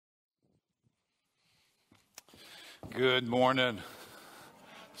Good morning.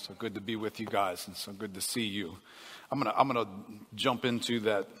 So good to be with you guys, and so good to see you. I'm gonna jump into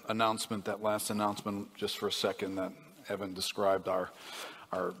that last announcement, just for a second that Evan described our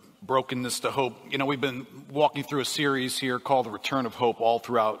brokenness to hope. You know, we've been walking through a series here called The Return of Hope all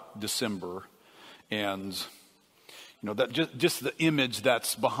throughout December, and you know that just the image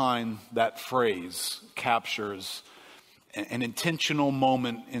that's behind that phrase captures an intentional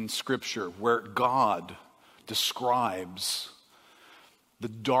moment in Scripture where God describes the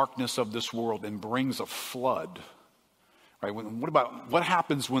darkness of this world and brings a flood. Right? What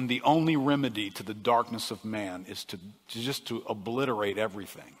happens when the only remedy to the darkness of man is to obliterate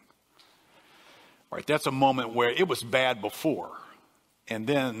everything? Right? That's a moment where it was bad before, and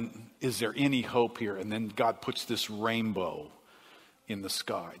then is there any hope here? And then God puts this rainbow in the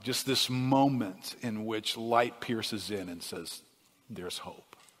sky, just this moment in which light pierces in and says, "There's hope."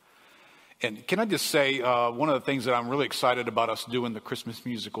 And can I just say, one of the things that I'm really excited about us doing the Christmas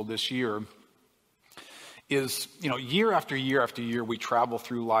musical this year is, you know, year after year after year, we travel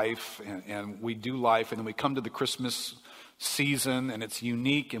through life and we do life, and then we come to the Christmas season, and it's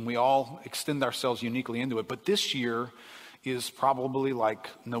unique, and we all extend ourselves uniquely into it. But this year is probably like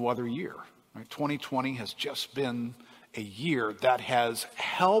no other year. Right? 2020 has just been a year that has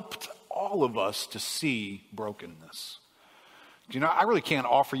helped all of us to see brokenness. You know, I really can't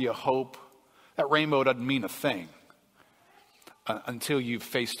offer you hope. That rainbow doesn't mean a thing until you've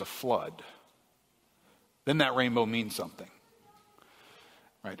faced a flood. Then that rainbow means something.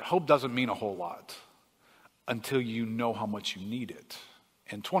 Right? Hope doesn't mean a whole lot until you know how much you need it.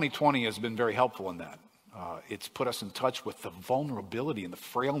 And 2020 has been very helpful in that. It's put us in touch with the vulnerability and the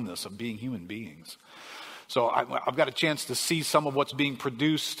frailness of being human beings. So I've got a chance to see some of what's being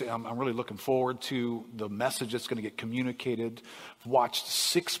produced. I'm really looking forward to the message that's going to get communicated. I've watched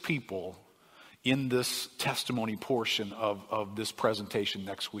 6 people in this testimony portion of this presentation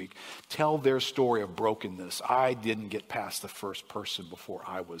next week tell their story of brokenness. I didn't get past the first person before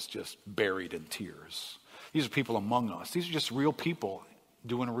I was just buried in tears. These are people among us. These are just real people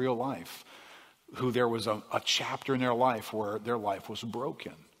doing a real life, who there was a chapter in their life where their life was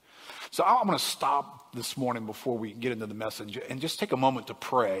broken. So I'm going to stop this morning before we get into the message and just take a moment to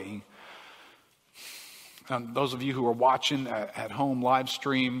pray. And those of you who are watching at home live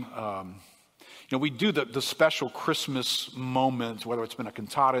stream, you know, we do the special Christmas moments, whether it's been a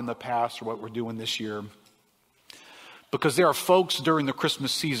cantata in the past or what we're doing this year, because there are folks during the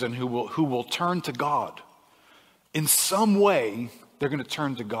Christmas season who will turn to God. In some way, they're going to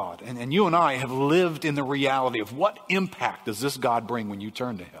turn to God. And you and I have lived in the reality of what impact does this God bring when you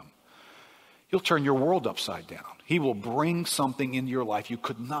turn to Him. He'll turn your world upside down. He will bring something into your life you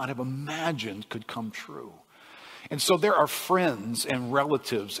could not have imagined could come true. And so there are friends and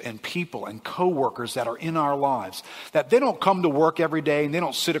relatives and people and coworkers that are in our lives that they don't come to work every day and they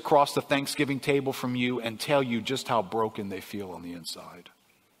don't sit across the Thanksgiving table from you and tell you just how broken they feel on the inside.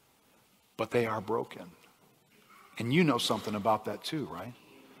 But they are broken. And you know something about that too, right?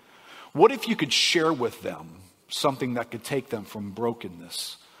 What if you could share with them something that could take them from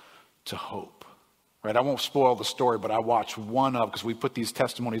brokenness to hope? Right? I won't spoil the story, but I watched because we put these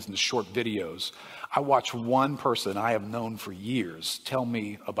testimonies into short videos. I watched one person I have known for years tell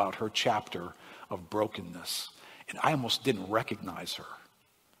me about her chapter of brokenness, and I almost didn't recognize her.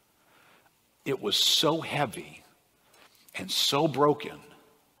 It was so heavy and so broken.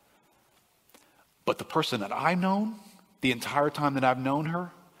 But the person that I've known, the entire time that I've known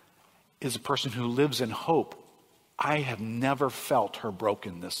her, is a person who lives in hope. I have never felt her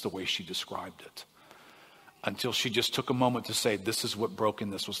brokenness the way she described it, until she just took a moment to say, this is what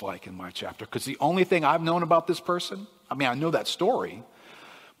brokenness was like in my chapter. Because the only thing I've known about this person, I mean, I know that story,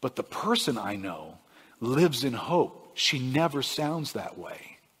 but the person I know lives in hope. She never sounds that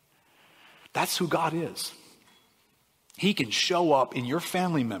way. That's who God is. He can show up in your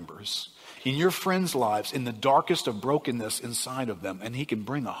family members, in your friends' lives, in the darkest of brokenness inside of them, and He can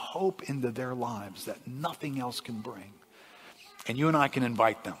bring a hope into their lives that nothing else can bring. And you and I can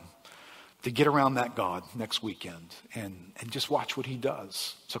invite them to get around that God next weekend and just watch what He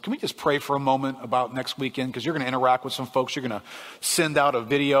does. So can we just pray for a moment about next weekend? Because you're going to interact with some folks. You're going to send out a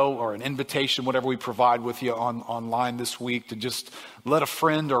video or an invitation, whatever we provide with you online this week, to just let a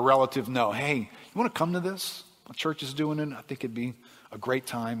friend or relative know, hey, you want to come to this? The church is doing it. I think it'd be a great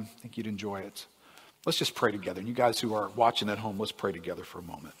time. I think you'd enjoy it. Let's just pray together. And you guys who are watching at home, let's pray together for a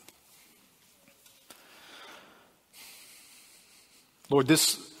moment. Lord,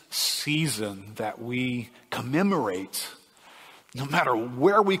 this season that we commemorate, no matter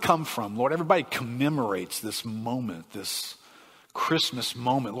where we come from, Lord, everybody commemorates this moment, this Christmas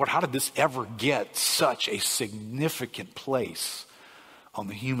moment. Lord, how did this ever get such a significant place on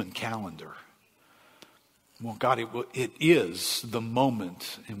the human calendar? Well, God, it is the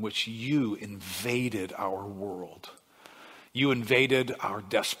moment in which you invaded our world. You invaded our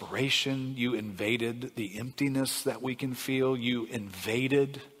desperation. You invaded the emptiness that we can feel. You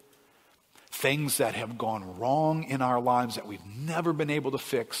invaded things that have gone wrong in our lives that we've never been able to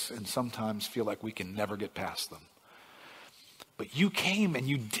fix and sometimes feel like we can never get past them. But you came and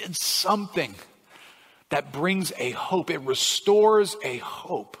you did something that brings a hope. It restores a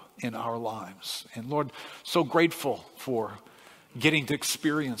hope in our lives. And Lord, so grateful for getting to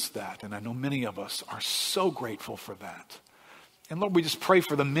experience that. And I know many of us are so grateful for that. And Lord, we just pray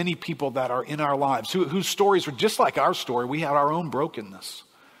for the many people that are in our lives whose stories were just like our story. We had our own brokenness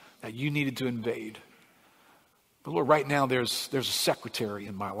that you needed to invade. But Lord, right now there's a secretary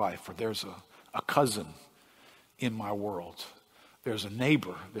in my life, or there's a cousin in my world. There's a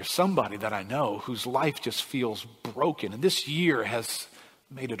neighbor. There's somebody that I know whose life just feels broken. And this year has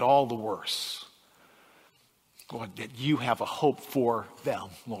made it all the worse. Lord, that you have a hope for them,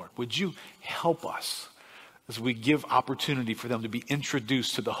 Lord. Would you help us as we give opportunity for them to be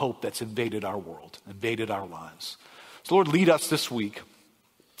introduced to the hope that's invaded our world, invaded our lives. So Lord, lead us this week,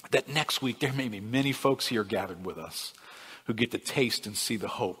 that next week there may be many folks here gathered with us who get to taste and see the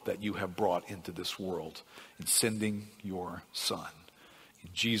hope that you have brought into this world in sending your Son. In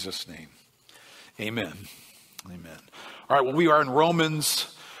Jesus' name, amen. Amen. All right, well, we are in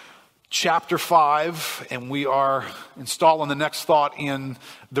Romans chapter 5, and we are installing the next thought in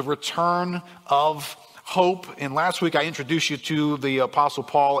the return of hope. And last week I introduced you to the Apostle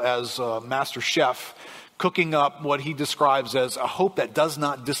Paul as master chef, cooking up what he describes as a hope that does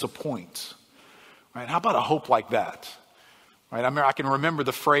not disappoint. Right? How about a hope like that? Right? I mean, I can remember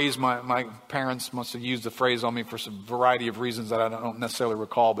the phrase, my parents must have used the phrase on me for some variety of reasons that I don't necessarily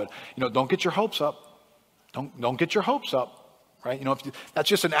recall, but, don't get your hopes up. Don't get your hopes up. Right? That's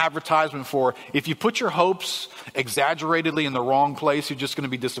just an advertisement for if you put your hopes exaggeratedly in the wrong place, you're just going to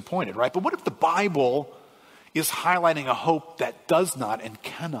be disappointed, right? But what if the Bible is highlighting a hope that does not and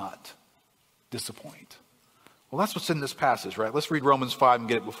cannot disappoint? Well, that's what's in this passage, right? Let's read Romans 5 and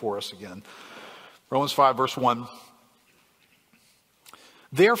get it before us again. Romans 5, verse 1.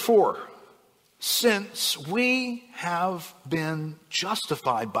 Therefore, since we have been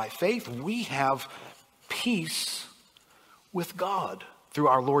justified by faith, we have peace with God through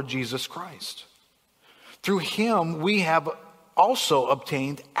our Lord Jesus Christ. Through him we have also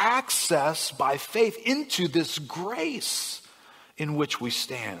obtained access by faith into this grace in which we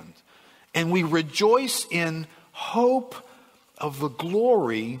stand. And we rejoice in hope of the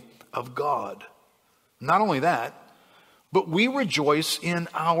glory of God. Not only that, but we rejoice in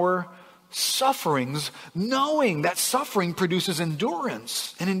our sufferings, knowing that suffering produces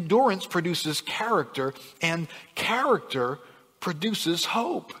endurance, and endurance produces character, and character produces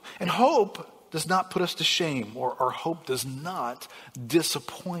hope. And hope does not put us to shame, or hope does not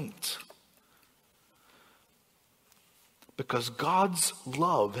disappoint. Because God's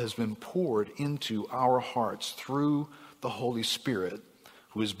love has been poured into our hearts through the Holy Spirit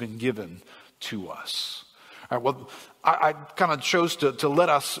who has been given to us. All right, well, I kind of chose to let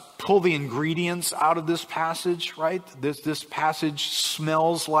us pull the ingredients out of this passage, right? This passage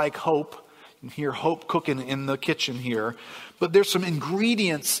smells like hope. You can hear hope cooking in the kitchen here. But there's some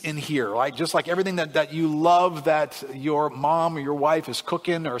ingredients in here, right? Just like everything that you love that your mom or your wife is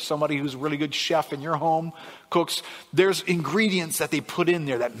cooking, or somebody who's a really good chef in your home cooks, there's ingredients that they put in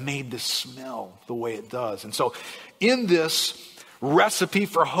there that made this smell the way it does. And so in this recipe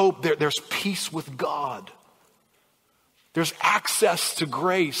for hope, there's peace with God. There's access to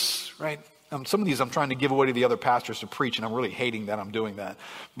grace, right? Some of these I'm trying to give away to the other pastors to preach, and I'm really hating that I'm doing that.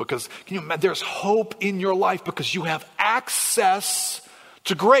 Because there's hope in your life because you have access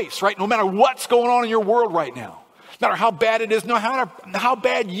to grace, right? No matter what's going on in your world right now. No matter how bad it is, no matter how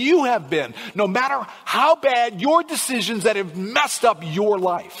bad you have been. No matter how bad your decisions that have messed up your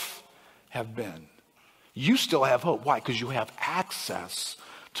life have been. You still have hope. Why? Because you have access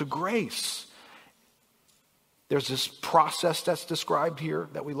to grace. There's this process that's described here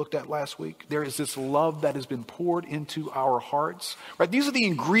that we looked at last week. There is this love that has been poured into our hearts. Right? These are the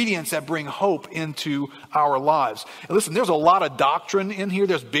ingredients that bring hope into our lives. And listen, there's a lot of doctrine in here.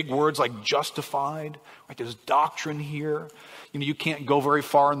 There's big words like justified. Right? There's doctrine here. You can't go very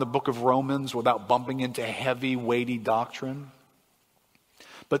far in the book of Romans without bumping into heavy, weighty doctrine.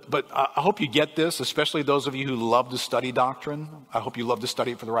 But I hope you get this, especially those of you who love to study doctrine. I hope you love to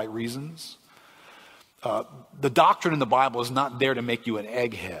study it for the right reasons. The doctrine in the Bible is not there to make you an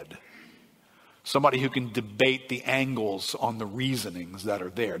egghead. Somebody who can debate the angles on the reasonings that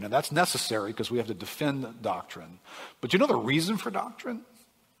are there. Now, that's necessary because we have to defend doctrine. But you know the reason for doctrine?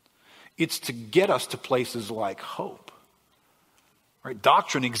 It's to get us to places like hope. Right?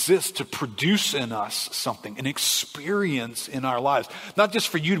 Doctrine exists to produce in us something, an experience in our lives. Not just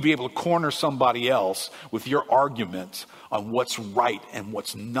for you to be able to corner somebody else with your argument on what's right and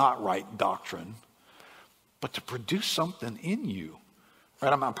what's not right doctrine, but to produce something in you.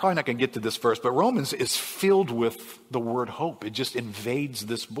 Right, I'm probably not going to get to this verse, but Romans is filled with the word hope. It just invades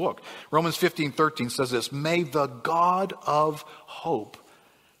this book. Romans 15:13 says this, "May the God of hope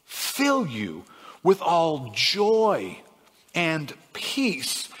fill you with all joy and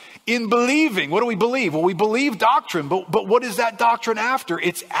peace in believing." What do we believe? Well, we believe doctrine, but what is that doctrine after?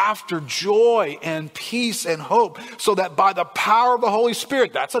 It's after joy and peace and hope, so that by the power of the Holy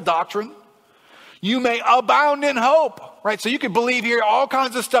Spirit, that's a doctrine, you may abound in hope. Right? So you can believe here all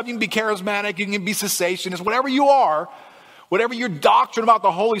kinds of stuff. You can be charismatic, you can be cessationist, whatever you are, whatever your doctrine about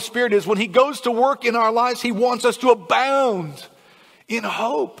the Holy Spirit is, when he goes to work in our lives, he wants us to abound in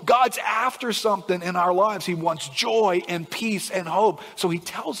hope. God's after something in our lives. He wants joy and peace and hope. So he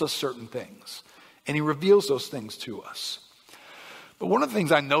tells us certain things, and he reveals those things to us. But one of the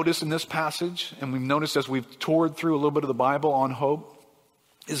things I noticed in this passage, and we've noticed as we've toured through a little bit of the Bible on hope,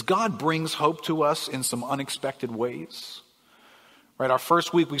 is God brings hope to us in some unexpected ways. Right? Our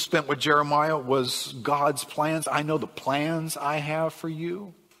first week we spent with Jeremiah was God's plans. I know the plans I have for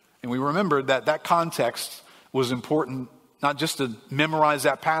you. And we remembered that context was important, not just to memorize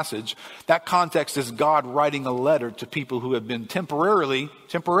that passage. That context is God writing a letter to people who have been temporarily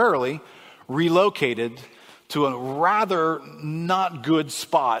relocated to a rather not good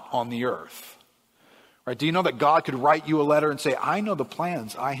spot on the earth. Right? Do you know that God could write you a letter and say, I know the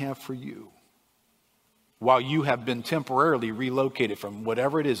plans I have for you, while you have been temporarily relocated from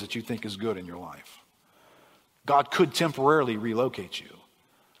whatever it is that you think is good in your life? God could temporarily relocate you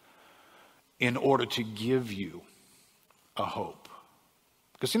in order to give you a hope.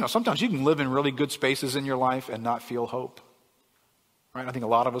 Because, sometimes you can live in really good spaces in your life and not feel hope. Right? I think a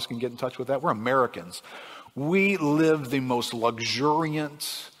lot of us can get in touch with that. We're Americans. We live the most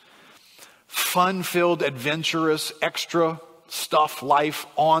luxuriant, fun-filled, adventurous, extra stuff life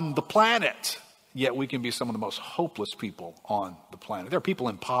on the planet. Yet we can be some of the most hopeless people on the planet. There are people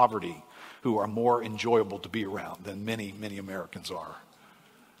in poverty who are more enjoyable to be around than many, many Americans are.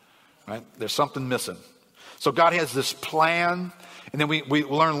 Right? There's something missing. So God has this plan, and then we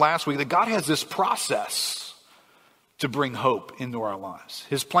learned last week that God has this process to bring hope into our lives.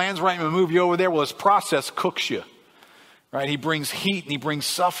 His plan's right, I'm going to move you over there. Well, his process cooks you. Right? He brings heat and he brings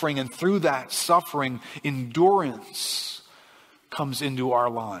suffering, and through that suffering, endurance comes into our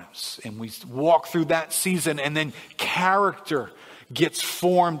lives. And we walk through that season, and then character gets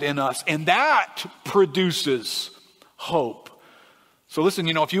formed in us, and that produces hope. So listen,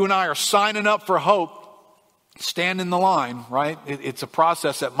 if you and I are signing up for hope, stand in the line, right? It's a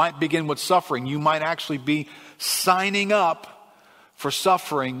process that might begin with suffering. You might actually be signing up for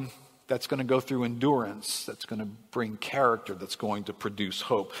suffering that's going to go through endurance, that's going to bring character, that's going to produce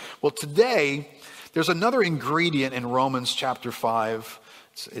hope. Well, today, there's another ingredient in Romans chapter 5.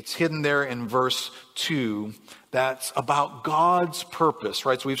 It's hidden there in verse 2. That's about God's purpose,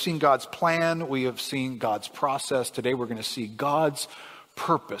 right? So we've seen God's plan. We have seen God's process. Today, we're going to see God's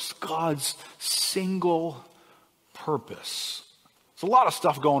purpose, God's single purpose. There's a lot of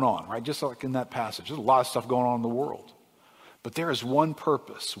stuff going on, right? Just like in that passage. There's a lot of stuff going on in the world. But there is one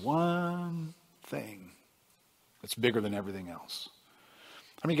purpose, one thing that's bigger than everything else.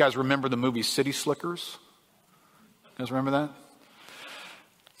 How many of you guys remember the movie City Slickers? You guys remember that?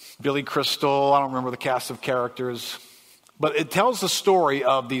 Billy Crystal, I don't remember the cast of characters. But it tells the story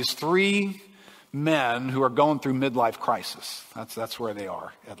of these three men who are going through midlife crisis. That's where they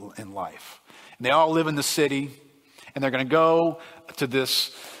are in life. And they all live in the city, and they're going to go to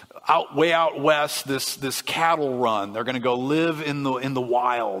this way out west, this cattle run. They're going to go live in the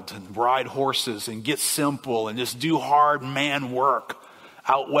wild and ride horses and get simple and just do hard man work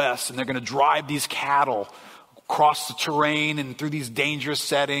out west. And they're going to drive these cattle across the terrain and through these dangerous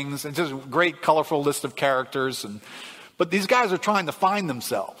settings. And just a great colorful list of characters. But these guys are trying to find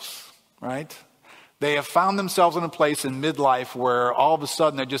themselves, right? They have found themselves in a place in midlife where all of a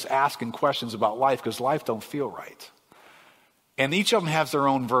sudden they're just asking questions about life because life don't feel right. And each of them has their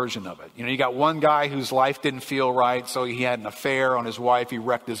own version of it. You got one guy whose life didn't feel right, so he had an affair on his wife. He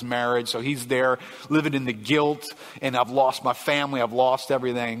wrecked his marriage. So he's there living in the guilt, and I've lost my family. I've lost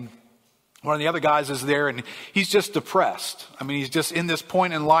everything. One of the other guys is there, and he's just depressed. I mean, he's just in this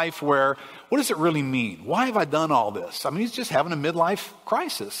point in life where what does it really mean? Why have I done all this? I mean, he's just having a midlife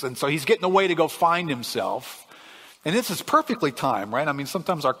crisis. And so he's getting away to go find himself. And this is perfectly timed, right? I mean,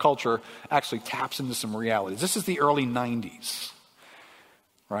 sometimes our culture actually taps into some realities. This is the early 90s,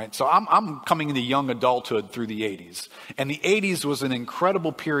 right? So I'm coming into young adulthood through the 80s. And the 80s was an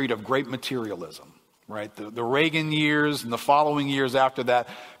incredible period of great materialism, right? The Reagan years and the following years after that,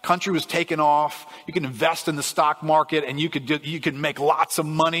 country was taking off. You could invest in the stock market and you could make lots of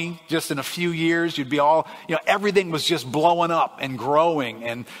money just in a few years. You'd be all, everything was just blowing up and growing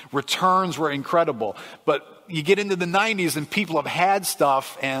and returns were incredible. But you get into the 90s and people have had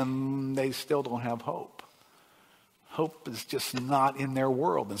stuff and they still don't have hope. Hope is just not in their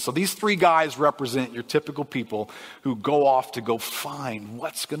world. And so these three guys represent your typical people who go off to go find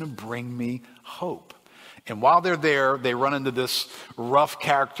what's going to bring me hope. And while they're there, they run into this rough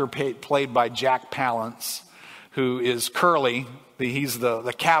character played by Jack Palance, who is Curly. He's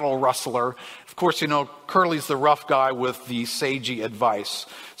the cattle rustler. Of course, Curly's the rough guy with the sagey advice.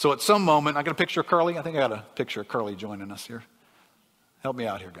 So at some moment, I got a picture of Curly. I think I got a picture of Curly joining us here. Help me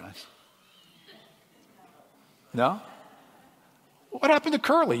out here, guys. No? What happened to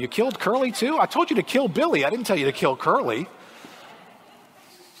Curly? You killed Curly too? I told you to kill Billy. I didn't tell you to kill Curly.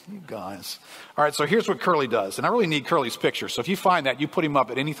 You guys. All right, so here's what Curly does. And I really need Curly's picture. So if you find that, you put him up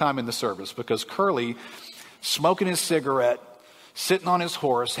at any time in the service, because Curly, smoking his cigarette, sitting on his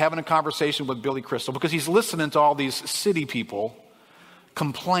horse, having a conversation with Billy Crystal, because he's listening to all these city people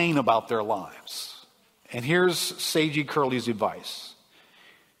complain about their lives. And here's sagey Curly's advice.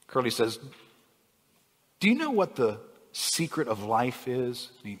 Curly says, do you know what the secret of life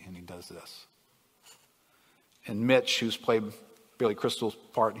is? And he does this. And Mitch, who's played Billy Crystal's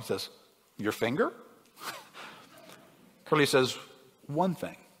part, he says, your finger? Curly says, one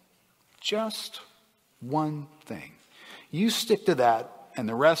thing. Just one thing. You stick to that, and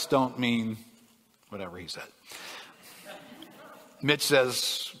the rest don't mean whatever he said. Mitch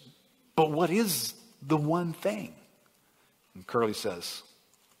says, but what is the one thing? And Curly says,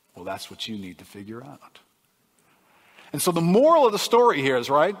 well, that's what you need to figure out. And so the moral of the story here is,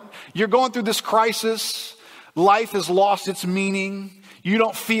 right, you're going through this crisis. Life has lost its meaning. You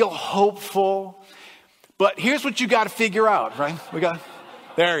don't feel hopeful. But here's what you got to figure out, right?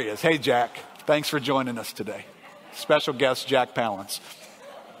 There he is. Hey, Jack. Thanks for joining us today. Special guest, Jack Palance.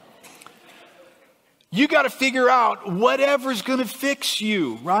 You got to figure out whatever's going to fix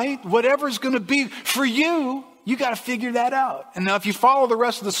you, right? Whatever's going to be for you, you got to figure that out. And now if you follow the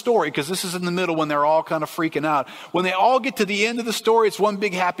rest of the story, because this is in the middle when they're all kind of freaking out, when they all get to the end of the story, it's one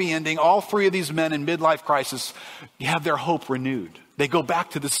big happy ending. All three of these men in midlife crisis, you have their hope renewed. They go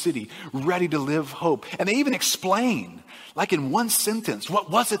back to the city, ready to live hope. And they even explain, like in one sentence, what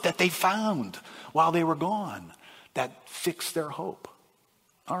was it that they found while they were gone that fixed their hope?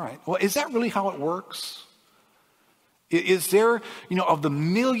 All right. Well, is that really how it works? Is there, of the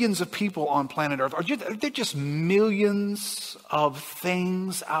millions of people on planet Earth, are there just millions of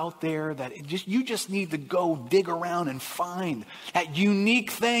things out there that you just need to go dig around and find that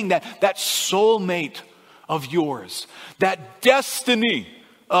unique thing, that soulmate of yours, that destiny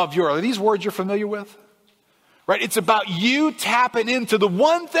of yours? Are these words you're familiar with? Right? It's about you tapping into the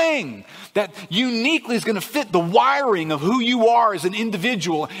one thing that uniquely is going to fit the wiring of who you are as an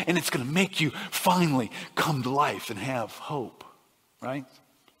individual, and it's going to make you finally come to life and have hope. Right?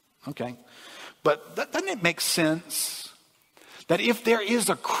 Okay. But doesn't it make sense that if there is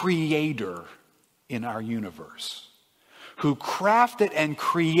a creator in our universe who crafted and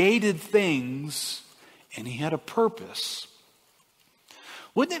created things and he had a purpose,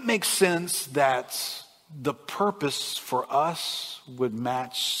 wouldn't it make sense that the purpose for us would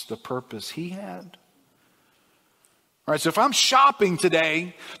match the purpose he had? All right, so if I'm shopping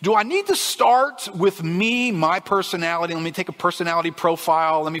today, do I need to start with me, my personality? Let me take a personality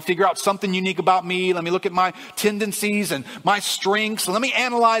profile. Let me figure out something unique about me. Let me look at my tendencies and my strengths. Let me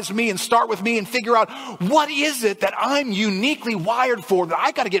analyze me and start with me and figure out what is it that I'm uniquely wired for, that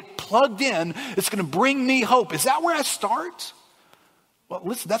I got to get plugged in, that's going to bring me hope. Is that where I start? Well,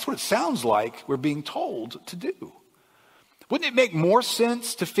 listen, that's what it sounds like we're being told to do. Wouldn't it make more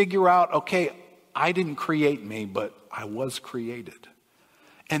sense to figure out, okay, I didn't create me, but I was created.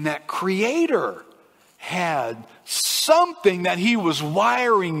 And that creator had something that he was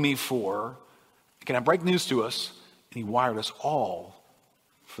wiring me for. Can I break news to us? And he wired us all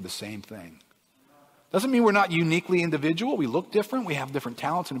for the same thing. Doesn't mean we're not uniquely individual. We look different. We have different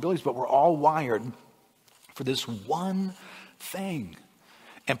talents and abilities, but we're all wired for this one thing.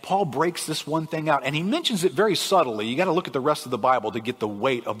 And Paul breaks this one thing out, and he mentions it very subtly. You got to look at the rest of the Bible to get the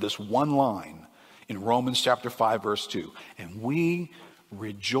weight of this one line in Romans chapter 5, verse 2. And we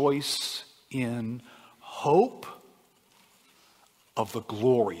rejoice in hope of the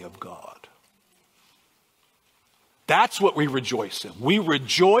glory of God. That's what we rejoice in. We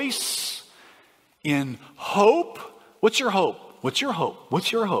rejoice in hope. What's your hope? What's your hope?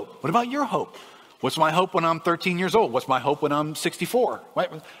 What's your hope? What about your hope? What's my hope when I'm 13 years old? What's my hope when I'm 64? Right?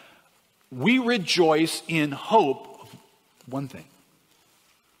 We rejoice in hope of one thing: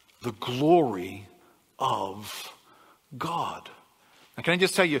 the glory of God. Now, can I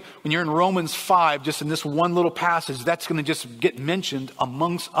just tell you, when you're in Romans 5, just in this one little passage, that's going to just get mentioned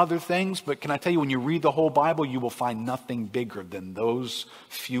amongst other things. But can I tell you, when you read the whole Bible, you will find nothing bigger than those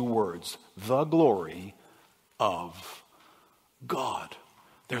few words: the glory of God.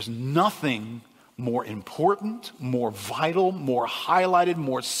 There's nothing more important, more vital, more highlighted,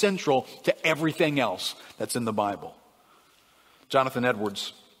 more central to everything else that's in the Bible. Jonathan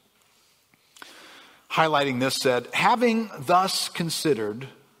Edwards, highlighting this, said, having thus considered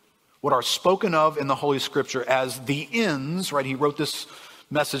what are spoken of in the Holy Scripture as the ends, right? He wrote this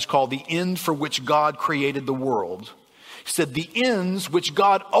message called The End for Which God Created the World. He said, the ends which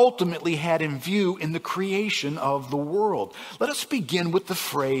God ultimately had in view in the creation of the world. Let us begin with the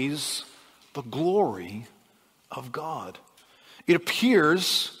phrase, the glory of God. It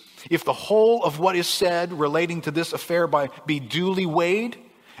appears, if the whole of what is said relating to this affair be duly weighed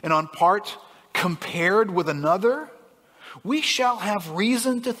and on part compared with another, we shall have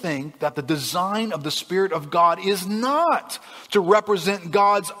reason to think that the design of the Spirit of God is not to represent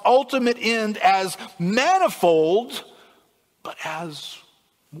God's ultimate end as manifold, but as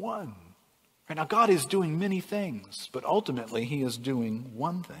one. Right now, God is doing many things, but ultimately He is doing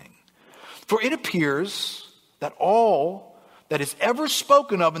one thing. For it appears that all that is ever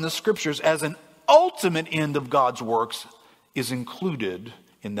spoken of in the Scriptures as an ultimate end of God's works is included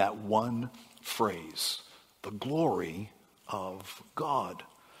in that one phrase: the glory of God.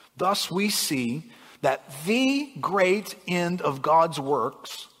 Thus we see that the great end of God's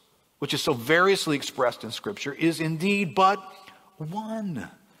works, which is so variously expressed in Scripture, is indeed but one.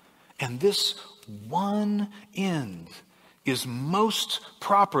 And this one end is most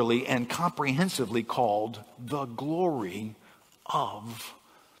properly and comprehensively called the glory of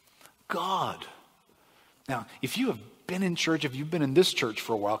God. Now, if you have been in church, if you've been in this church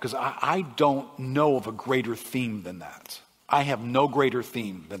for a while, because I don't know of a greater theme than that. I have no greater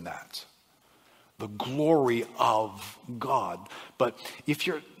theme than that. The glory of God. But if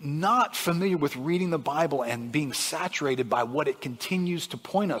you're not familiar with reading the Bible and being saturated by what it continues to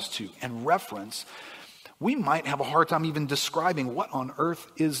point us to and reference, we might have a hard time even describing what on earth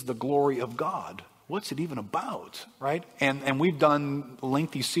is the glory of God. What's it even about, right? And we've done a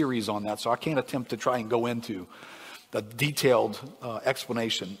lengthy series on that, so I can't attempt to try and go into the detailed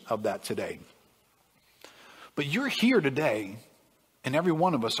explanation of that today. But you're here today, and every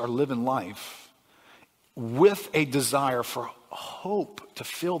one of us are living life with a desire for hope to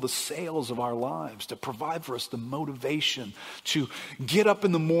fill the sails of our lives, to provide for us the motivation to get up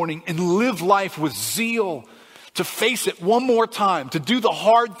in the morning and live life with zeal, to face it one more time, to do the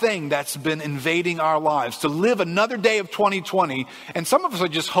hard thing that's been invading our lives, to live another day of 2020. And some of us are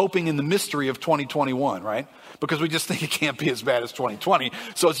just hoping in the mystery of 2021, right? Because we just think it can't be as bad as 2020.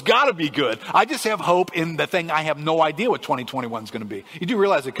 So it's got to be good. I just have hope in the thing I have no idea what 2021 is going to be. You do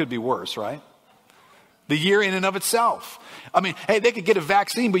realize it could be worse, right? The year in and of itself. I mean, hey, they could get a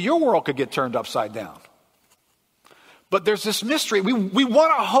vaccine, but your world could get turned upside down. But there's this mystery. We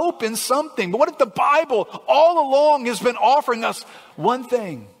want to hope in something. But what if the Bible all along has been offering us one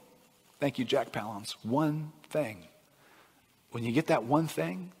thing? Thank you, Jack Palance. One thing. When you get that one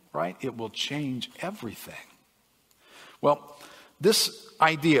thing, right, it will change everything. Well, this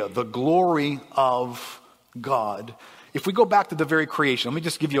idea, the glory of God, if we go back to the very creation, let me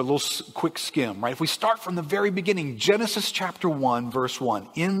just give you a little quick skim, right? If we start from the very beginning, Genesis chapter 1, verse 1.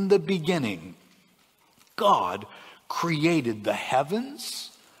 In the beginning, God created the heavens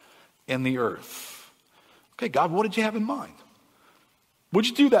and the earth. Okay, God, what did you have in mind? What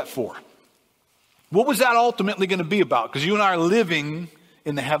did you do that for? What was that ultimately going to be about? Because you and I are living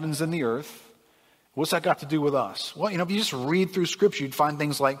in the heavens and the earth. What's that got to do with us? Well, if you just read through Scripture, you'd find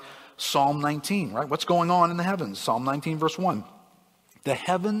things like Psalm 19, right? What's going on in the heavens? Psalm 19, verse 1. The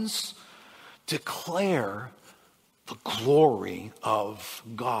heavens declare the glory of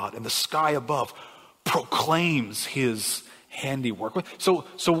God, and the sky above proclaims His handiwork. So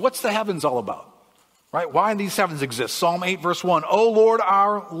what's the heavens all about? Right? Why do these heavens exist? Psalm 8, verse 1. O Lord,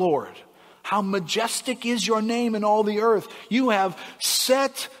 our Lord, how majestic is your name in all the earth. You have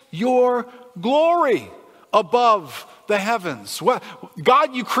set your glory above the heavens. Well,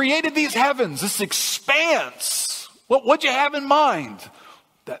 God, you created these heavens, this expanse. What'd you have in mind?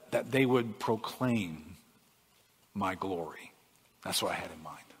 that they would proclaim my glory. That's what I had in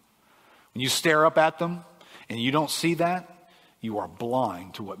mind. When you stare up at them and you don't see that, you are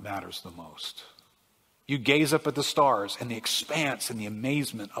blind to what matters the most. You gaze up at the stars and the expanse and the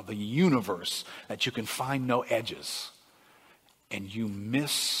amazement of the universe that you can find no edges, and you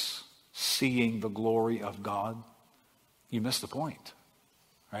miss seeing the glory of God. You miss the point,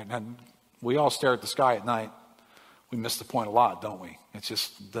 right? And we all stare at the sky at night. We miss the point a lot, don't we? It's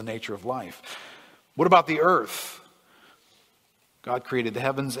just the nature of life. What about the earth? God created the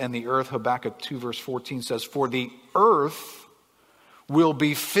heavens and the earth. Habakkuk 2 verse 14 says, "For the earth will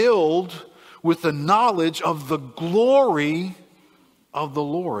be filled with the knowledge of the glory of the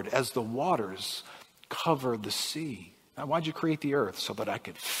Lord as the waters cover the sea." Now, why'd you create the earth? So that I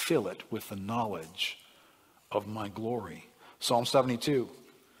could fill it with the knowledge of my glory. Psalm 72.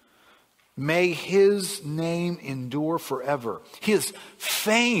 May his name endure forever. His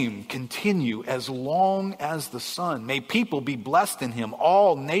fame continue as long as the sun. May people be blessed in him.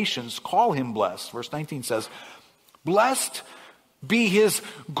 All nations call him blessed. Verse 19 says, "Blessed be his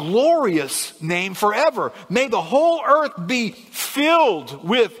glorious name forever. May the whole earth be filled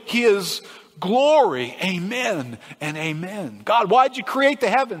with his glory." Amen and amen. God, why'd you create the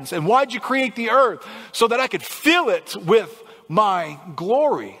heavens and why'd you create the earth? So that I could fill it with my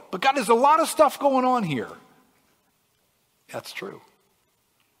glory. But God, there's a lot of stuff going on here. That's true.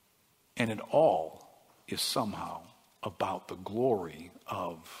 And it all is somehow about the glory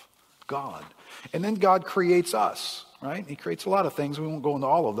of God. And then God creates us, right? He creates a lot of things. We won't go into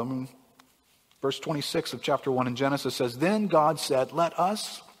all of them. Verse 26 of chapter 1 in Genesis says, "Then God said, let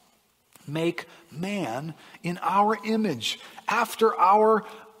us make man in our image, after our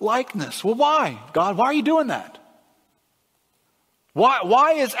likeness." Well, why? God, why are you doing that?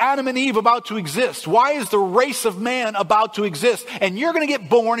 Why is Adam and Eve about to exist? Why is the race of man about to exist? And you're going to get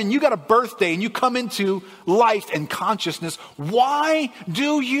born and you got a birthday and you come into life and consciousness. Why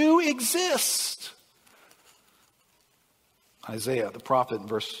do you exist? Isaiah, the prophet, in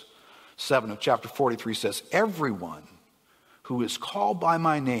verse 7 of chapter 43 says, "Everyone who is called by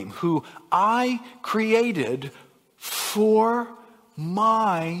my name, who I created for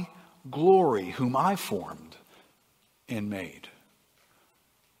my glory, whom I formed and made."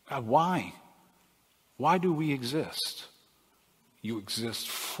 God, why? Why do we exist? You exist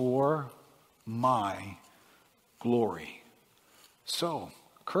for my glory. So,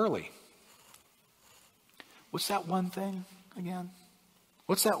 Curly, what's that one thing again?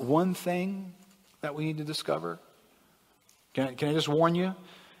 What's that one thing that we need to discover? Can I just warn you?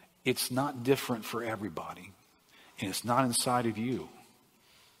 It's not different for everybody. And it's not inside of you.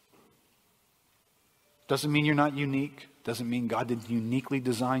 Doesn't mean you're not unique. Doesn't mean God didn't uniquely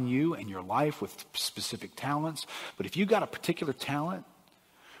design you and your life with specific talents. But if you got a particular talent,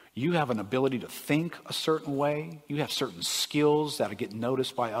 you have an ability to think a certain way. You have certain skills that get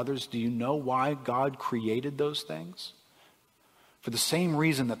noticed by others. Do you know why God created those things? For the same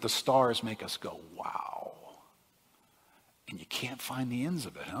reason that the stars make us go, wow. And you can't find the ends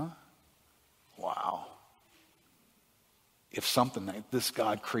of it, huh? Wow. If something that this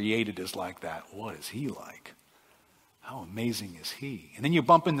God created is like that, what is he like? How amazing is he? And then you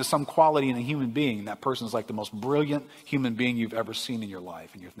bump into some quality in a human being, and that person is like the most brilliant human being you've ever seen in your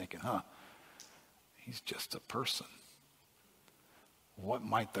life. And you're thinking, he's just a person. What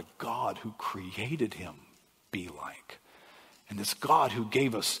might the God who created him be like? And this God who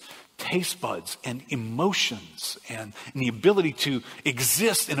gave us taste buds and emotions and the ability to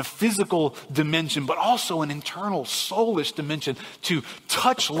exist in a physical dimension, but also an internal soulish dimension, to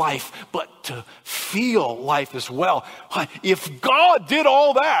touch life, but to feel life as well. If God did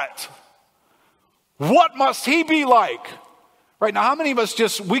all that, what must he be like? Right now, how many of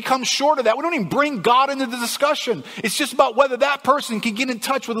us we come short of that? We don't even bring God into the discussion. It's just about whether that person can get in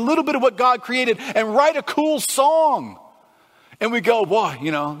touch with a little bit of what God created and write a cool song. And we go, boy,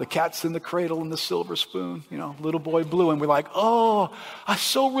 the cat's in the cradle and the silver spoon, little boy blue. And we're like, oh, I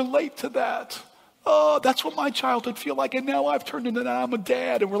so relate to that. Oh, that's what my childhood feel like. And now I've turned into that. I'm a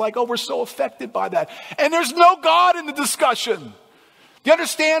dad. And we're like, oh, we're so affected by that. And there's no God in the discussion. Do you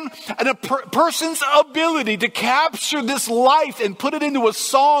understand? And a person's ability to capture this life and put it into a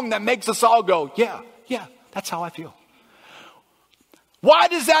song that makes us all go, yeah, that's how I feel. Why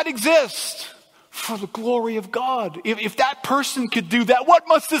does that exist? For the glory of God. If that person could do that, what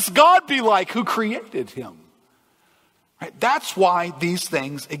must this God be like who created him? Right? That's why these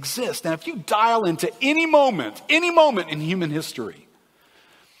things exist. And if you dial into any moment in human history,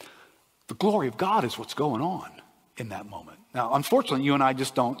 the glory of God is what's going on in that moment. Now, unfortunately, you and I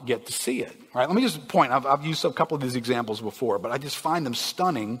just don't get to see it, right? Let me just point, I've used a couple of these examples before, but I just find them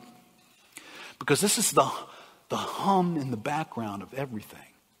stunning because this is the hum in the background of everything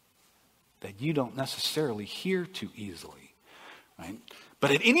that you don't necessarily hear too easily, right?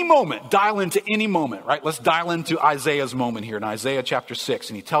 But at any moment, dial into any moment, right? Let's dial into Isaiah's moment here in Isaiah chapter 6,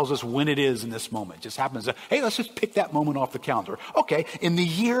 and he tells us when it is in this moment. It just happens that, hey, let's just pick that moment off the calendar. Okay, in the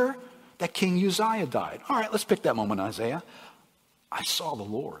year that King Uzziah died. All right, let's pick that moment, Isaiah. I saw the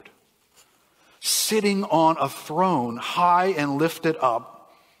Lord sitting on a throne high and lifted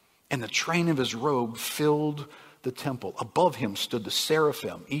up, and the train of his robe filled the temple. Above him stood the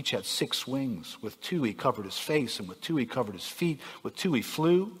seraphim. Each had 6 wings. With 2 he covered his face, and with 2 he covered his feet. With 2 he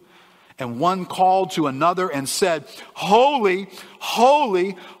flew. And one called to another and said, Holy,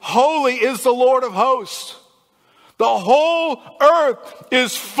 holy, holy is the Lord of hosts. The whole earth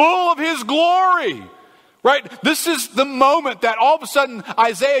is full of his glory. Right? This is the moment that all of a sudden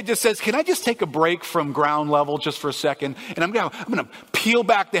Isaiah just says, can I just take a break from ground level just for a second? And I'm going to peel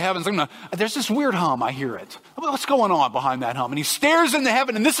back the heavens. There's this weird hum. I hear it. What's going on behind that hum? And he stares into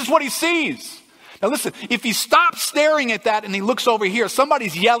heaven, and this is what he sees. Now listen, if he stops staring at that and he looks over here,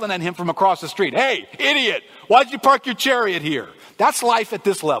 somebody's yelling at him from across the street. Hey, idiot, why'd you park your chariot here? That's life at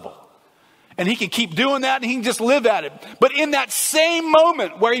this level. And he can keep doing that and he can just live at it. But in that same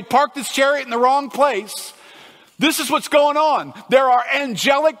moment where he parked his chariot in the wrong place, this is what's going on. There are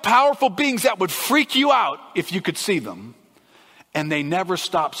angelic, powerful beings that would freak you out if you could see them. And they never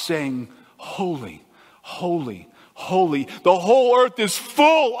stop saying, holy, holy, holy. The whole earth is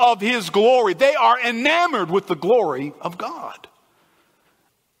full of his glory. They are enamored with the glory of God.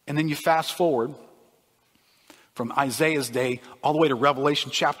 And then you fast forward from Isaiah's day all the way to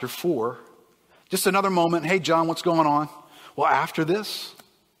Revelation chapter 4. Just another moment. Hey, John, what's going on? Well, after this,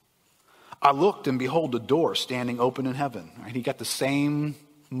 I looked and behold a door standing open in heaven. Right? He got the same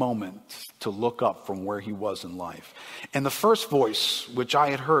moment to look up from where he was in life. And the first voice, which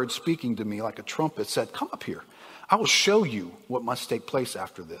I had heard speaking to me like a trumpet, said, come up here. I will show you what must take place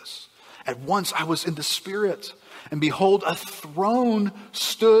after this. At once I was in the spirit, and behold, a throne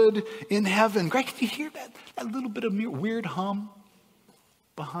stood in heaven. Greg, can you hear that little bit of weird hum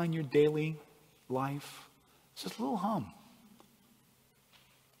behind your daily life? It's just a little hum.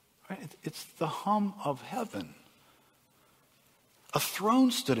 Right? It's the hum of heaven. A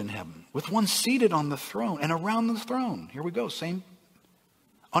throne stood in heaven with one seated on the throne, and around the throne, here we go, same,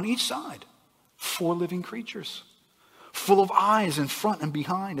 on each side, 4 living creatures, full of eyes in front and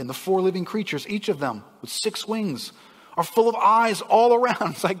behind. And the 4 living creatures, each of them with 6 wings, are full of eyes all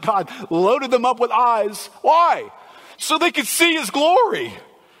around. It's like God loaded them up with eyes. Why? So they could see his glory.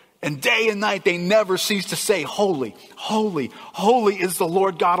 And day and night they never cease to say, holy, holy, holy is the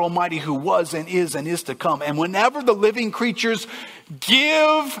Lord God Almighty, who was and is to come. And whenever the living creatures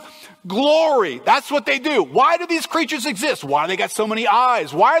give glory, that's what they do. Why do these creatures exist? Why do they got so many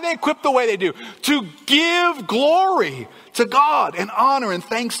eyes? Why are they equipped the way they do? To give glory to God and honor and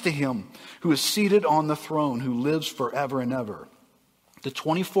thanks to him who is seated on the throne, who lives forever and ever. The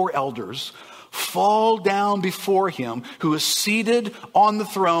 24 elders fall down before him who is seated on the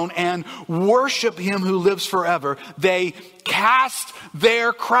throne and worship him who lives forever. They cast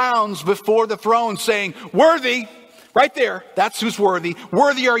their crowns before the throne, saying, worthy, right there, that's who's worthy.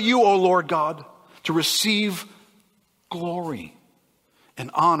 Worthy are you, O Lord God, to receive glory and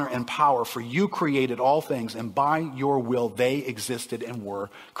honor and power, for you created all things, and by your will they existed and were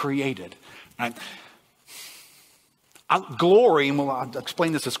created. Right? Glory, and I'll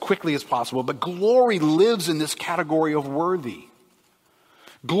explain this as quickly as possible, but glory lives in this category of worthy.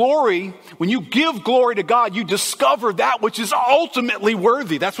 Glory, when you give glory to God, you discover that which is ultimately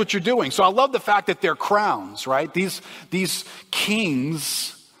worthy. That's what you're doing. So I love the fact that they're crowns, right? These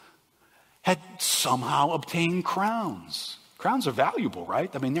kings had somehow obtained crowns. Crowns are valuable,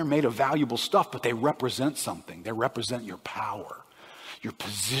 right? I mean, they're made of valuable stuff, but they represent something. They represent your power, your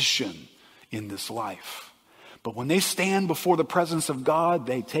position in this life. But when they stand before the presence of God,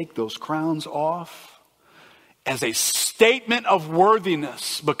 they take those crowns off as a statement of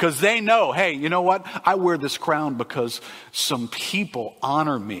worthiness, because they know, hey, you know what? I wear this crown because some people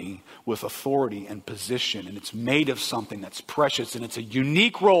honor me with authority and position, and it's made of something that's precious, and it's a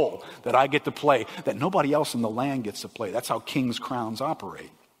unique role that I get to play that nobody else in the land gets to play. That's how kings' crowns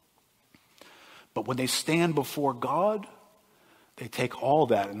operate. But when they stand before God, they take all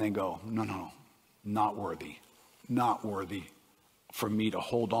that and they go, no, not worthy. Not worthy for me to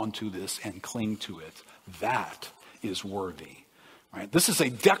hold on to this and cling to it. That is worthy. Right? This is a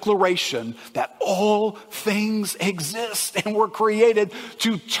declaration that all things exist and were created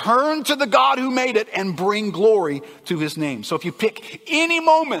to turn to the God who made it and bring glory to his name. So if you pick any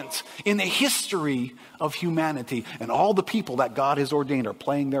moment in the history of humanity and all the people that God has ordained are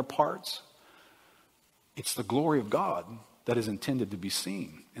playing their parts, it's the glory of God that is intended to be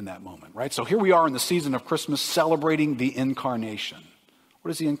seen in that moment, right? So here we are in the season of Christmas celebrating the incarnation.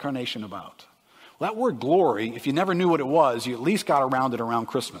 What is the incarnation about? Well, that word glory, if you never knew what it was, you at least got around it around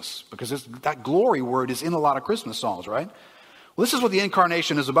Christmas, because that glory word is in a lot of Christmas songs, right? Well, this is what the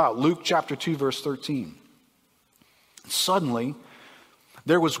incarnation is about. Luke chapter 2, verse 13. Suddenly,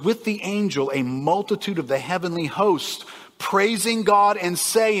 there was with the angel a multitude of the heavenly host, praising God and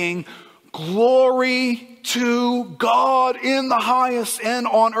saying, "Glory to God in the highest, and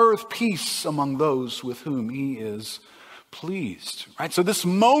on earth peace among those with whom he is pleased." Right? So this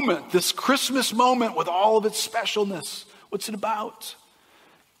moment, this Christmas moment with all of its specialness, what's it about?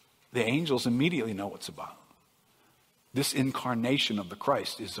 The angels immediately know what's about. This incarnation of the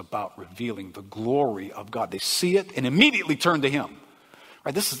Christ is about revealing the glory of God. They see it and immediately turn to him.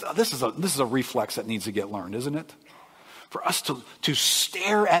 Right? This is a reflex that needs to get learned, isn't it? For us to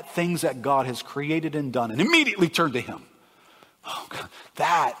stare at things that God has created and done and immediately turn to him. Oh God,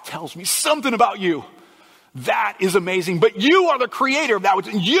 that tells me something about you. That is amazing. But you are the creator of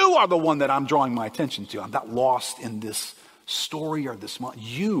that. You are the one that I'm drawing my attention to. I'm not lost in this story or this moment.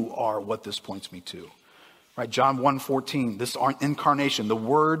 You are what this points me to. Right? John 1:14, this incarnation, the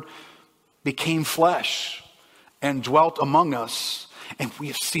Word became flesh and dwelt among us, and we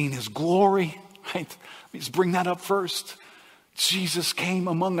have seen his glory. Right? Let's bring that up first. Jesus came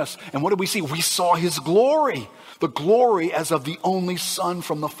among us. And what did we see? We saw his glory. The glory as of the only Son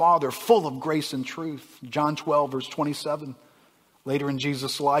from the Father, full of grace and truth. John 12, verse 27. Later in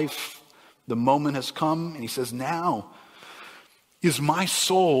Jesus' life, the moment has come, and he says, "Now is my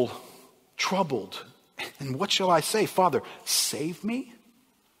soul troubled. And what shall I say? Father, save me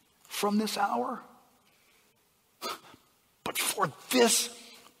from this hour? But for this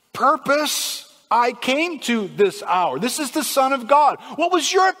purpose I came to this hour." This is the Son of God. What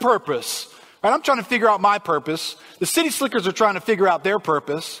was your purpose? Right, I'm trying to figure out my purpose. The city slickers are trying to figure out their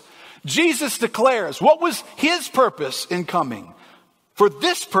purpose. Jesus declares, what was his purpose in coming? "For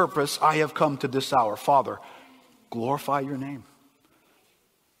this purpose I have come to this hour. Father, glorify your name."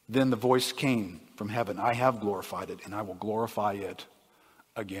 Then the voice came from heaven, "I have glorified it, and I will glorify it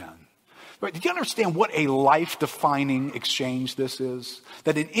again." Right, did you understand what a life-defining exchange this is?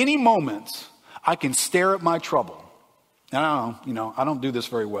 That in any moment, I can stare at my trouble. And I don't do this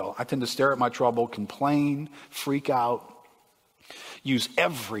very well. I tend to stare at my trouble, complain, freak out, use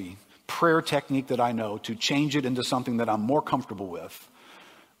every prayer technique that I know to change it into something that I'm more comfortable with.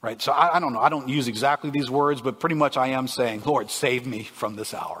 Right? So I don't know. I don't use exactly these words, but pretty much I am saying, "Lord, save me from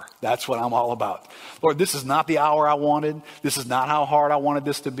this hour." That's what I'm all about. Lord, this is not the hour I wanted. This is not how hard I wanted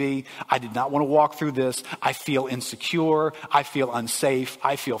this to be. I did not want to walk through this. I feel insecure. I feel unsafe.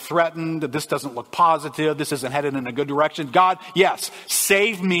 I feel threatened. This doesn't look positive. This isn't headed in a good direction. God, yes,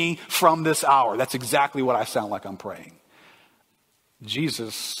 save me from this hour. That's exactly what I sound like I'm praying.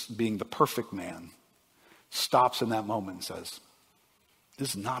 Jesus, being the perfect man, stops in that moment and says,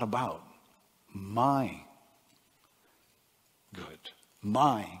 "This is not about my good,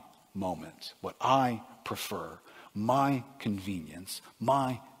 my moment, what I prefer, my convenience,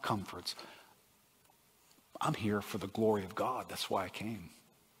 my comforts. I'm here for the glory of God. That's why I came.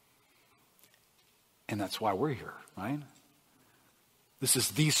 And that's why we're here, right? This is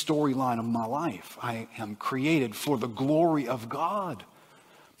the storyline of my life. I am created for the glory of God.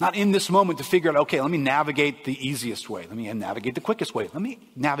 Not in this moment to figure out, okay, let me navigate the easiest way. Let me navigate the quickest way. Let me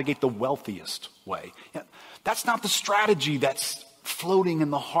navigate the wealthiest way." That's not the strategy that's floating in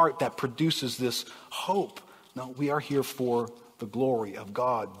the heart that produces this hope. No, we are here for the glory of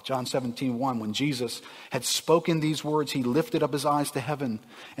God. John 17:1, when Jesus had spoken these words, he lifted up his eyes to heaven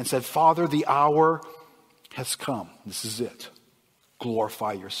and said, "Father, the hour has come." This is it.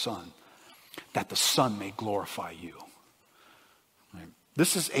 "Glorify your Son, that the Son may glorify you." Right?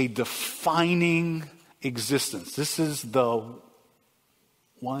 This is a defining existence. This is the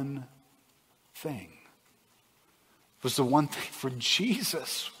one thing. It was the one thing for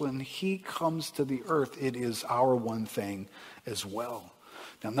Jesus when he comes to the earth. It is our one thing as well.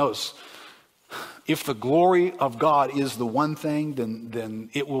 Now notice, if the glory of God is the one thing, then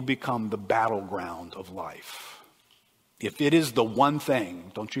it will become the battleground of life. If it is the one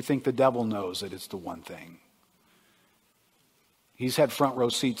thing, don't you think the devil knows that it's the one thing? He's had front row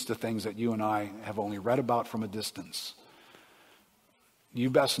seats to things that you and I have only read about from a distance. You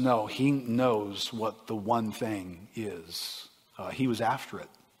best know he knows what the one thing is He was after it.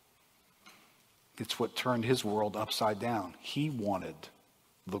 It's what turned his world upside down. He wanted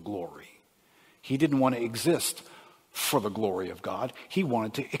the glory. He didn't want to exist for the glory of God. He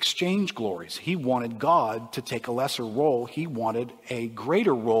wanted to exchange glories. He wanted God to take a lesser role. He wanted a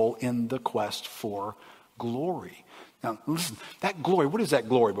greater role in the quest for glory. Now, listen, that glory, what is that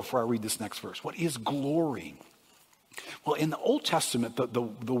glory before I read this next verse? What is glory? Well, in the Old Testament, the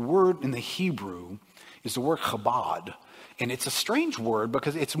word in the Hebrew is the word chabad. And it's a strange word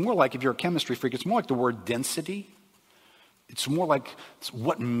because it's more like, if you're a chemistry freak, it's more like the word density. It's more like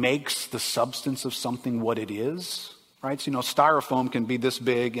what makes the substance of something what it is, right? So, styrofoam can be this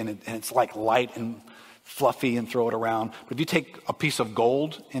big and it's like light and fluffy and throw it around. But if you take a piece of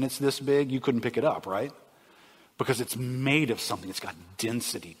gold and it's this big, you couldn't pick it up, right? Because it's made of something. It's got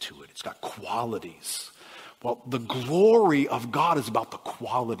density to it. It's got qualities. Well, the glory of God is about the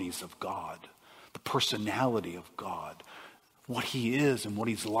qualities of God, the personality of God, what he is and what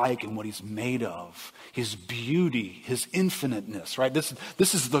he's like and what he's made of, his beauty, his infiniteness, right? This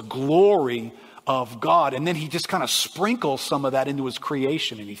is the glory of God. And then he just kind of sprinkles some of that into his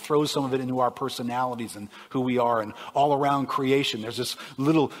creation, and he throws some of it into our personalities and who we are. And all around creation, there's this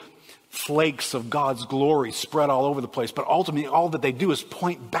little flakes of God's glory spread all over the place. But ultimately, all that they do is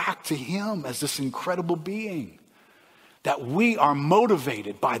point back to him as this incredible being. That we are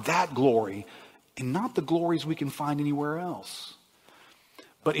motivated by that glory and not the glories we can find anywhere else.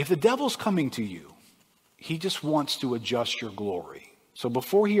 But if the devil's coming to you, he just wants to adjust your glory. So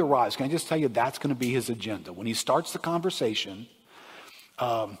before he arrives, can I just tell you that's going to be his agenda. When he starts the conversation,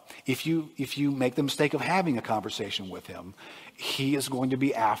 if you make the mistake of having a conversation with him, he is going to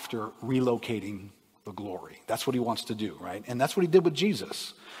be after relocating the glory. That's what he wants to do, right? And that's what he did with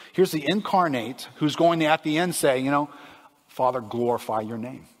Jesus. Here's the incarnate who's going to, at the end, say, Father, glorify your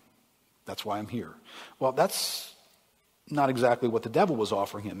name. That's why I'm here. Well, that's not exactly what the devil was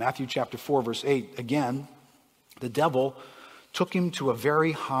offering him. Matthew chapter 4, verse 8, again, the devil took him to a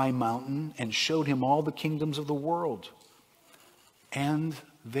very high mountain and showed him all the kingdoms of the world and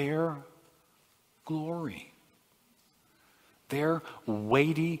their glory, their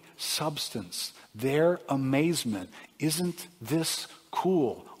weighty substance, their amazement. Isn't this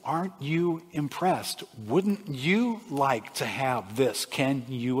cool? Aren't you impressed? Wouldn't you like to have this? Can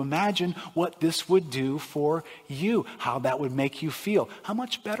you imagine what this would do for you? How that would make you feel? How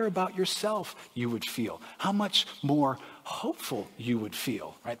much better about yourself you would feel? How much more hopeful you would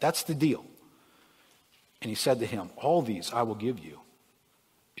feel, right? That's the deal. And he said to him, all these I will give you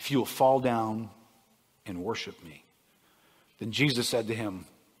if you will fall down and worship me. Then Jesus said to him,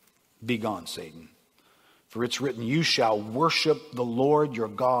 be gone, Satan. For it's written, you shall worship the Lord your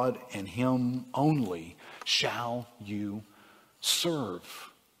God, and him only shall you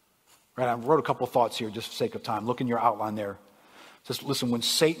serve. Right, I wrote a couple of thoughts here just for sake of time. Look in your outline there. Just listen, when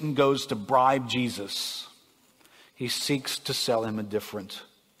Satan goes to bribe Jesus, he seeks to sell him a different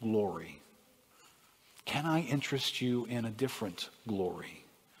glory. Can I interest you in a different glory?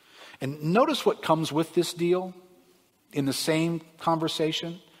 And notice what comes with this deal in the same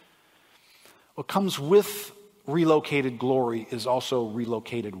conversation. What comes with relocated glory is also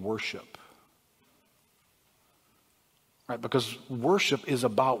relocated worship. Right? Because worship is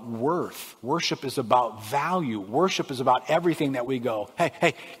about worth. Worship is about value. Worship is about everything that we go,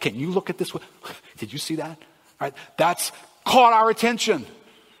 hey, can you look at this? Did you see that? Right? That's caught our attention.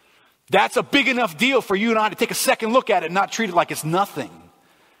 That's a big enough deal for you and I to take a second look at it and not treat it like it's nothing.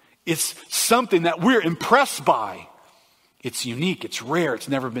 It's something that we're impressed by. It's unique, it's rare, it's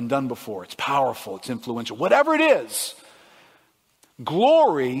never been done before, it's powerful, it's influential. Whatever it is,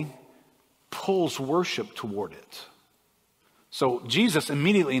 glory pulls worship toward it. So Jesus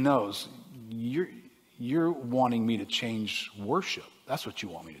immediately knows, you're wanting me to change worship. That's what you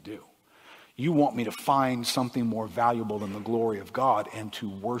want me to do. You want me to find something more valuable than the glory of God and to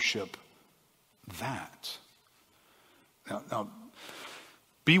worship that. Now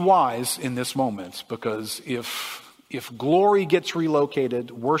be wise in this moment, because if glory gets relocated,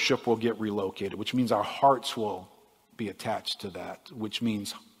 worship will get relocated, which means our hearts will be attached to that, which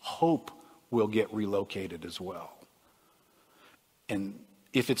means hope will get relocated as well. And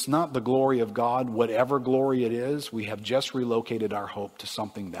if it's not the glory of God, whatever glory it is, we have just relocated our hope to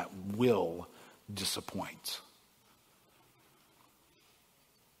something that will disappoint.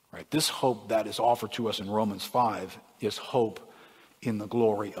 Right? This hope that is offered to us in Romans 5 is hope in the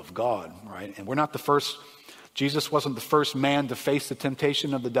glory of God, right? And we're not the first. Jesus wasn't the first man to face the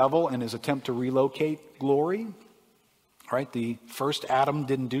temptation of the devil in his attempt to relocate glory. Right? The first Adam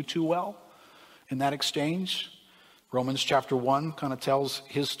didn't do too well in that exchange. Romans chapter 1 kind of tells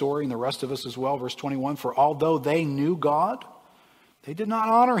his story, and the rest of us as well. Verse 21, for although they knew God, They did not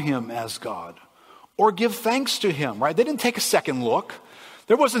honor him as God or give thanks to him, right? They didn't take a second look.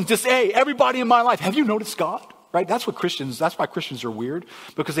 There wasn't just, hey, everybody in my life, have you noticed God? Right? That's why Christians are weird,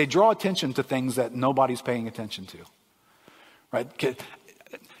 because they draw attention to things that nobody's paying attention to. Right?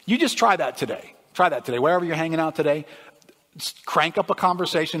 You just try that today. Try that today. Wherever you're hanging out today, crank up a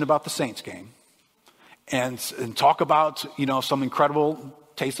conversation about the Saints game and talk about, some incredible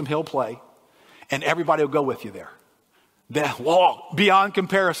Taysom Hill play, and everybody will go with you there. Beyond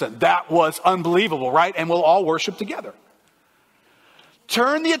comparison. That was unbelievable, right? And we'll all worship together.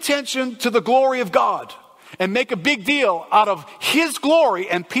 Turn the attention to the glory of God and make a big deal out of his glory,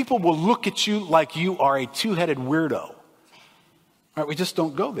 and people will look at you like you are a two-headed weirdo. Right? We just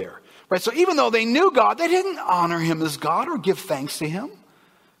don't go there. Right? So even though they knew God, they didn't honor him as God or give thanks to him.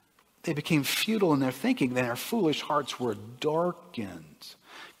 They became futile in their thinking, and their foolish hearts were darkened.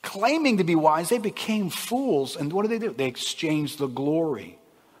 Claiming to be wise, they became fools. And what do? They exchanged the glory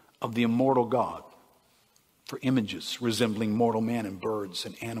of the immortal God for images resembling mortal man and birds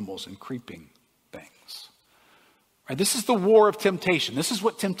and animals and creeping things. Right? This is the war of temptation. This is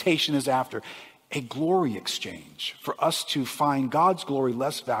what temptation is after. A glory exchange for us to find God's glory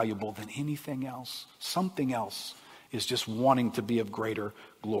less valuable than anything else. Something else is just wanting to be of greater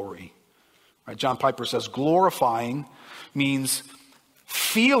glory. Right? John Piper says glorifying means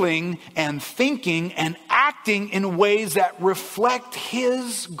feeling and thinking and acting in ways that reflect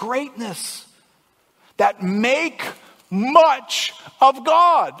his greatness, that make much of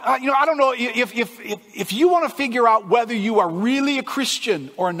God. I don't know if you want to figure out whether you are really a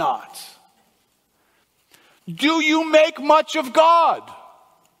Christian or not. Do you make much of God?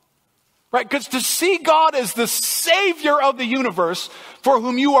 Right? Because to see God as the Savior of the universe, for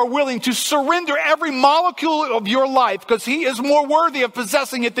whom you are willing to surrender every molecule of your life because he is more worthy of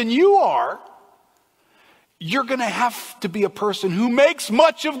possessing it than you are, you're going to have to be a person who makes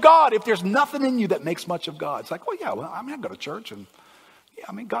much of God. If there's nothing in you that makes much of God, it's like, I go to church and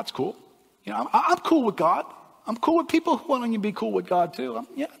God's cool. I'm cool with God. I'm cool with people who want to be cool with God too.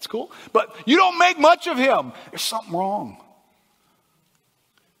 It's cool. But you don't make much of him. There's something wrong.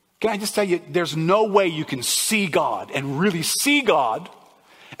 Can I just tell you, there's no way you can see God and really see God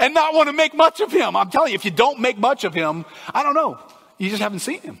and not want to make much of him. I'm telling you, if you don't make much of him, I don't know. You just haven't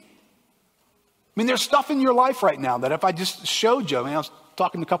seen him. There's stuff in your life right now that if I just showed you, I was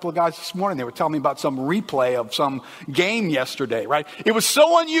talking to a couple of guys this morning, they were telling me about some replay of some game yesterday, right? It was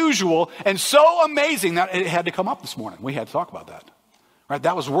so unusual and so amazing that it had to come up this morning. We had to talk about that, right?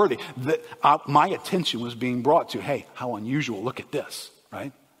 That was worthy. My attention was being brought to, hey, how unusual, look at this,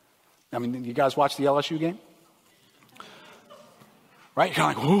 right? You guys watch the LSU game? Right? You're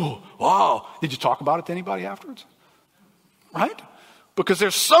like, ooh, wow. Did you talk about it to anybody afterwards? Right? Because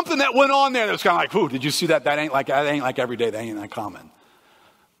there's something that went on there that was kind of like, ooh, did you see that? That ain't like every day. That ain't that common.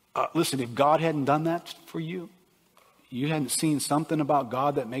 Listen, if God hadn't done that for you, you hadn't seen something about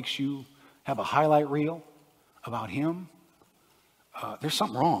God that makes you have a highlight reel about him, there's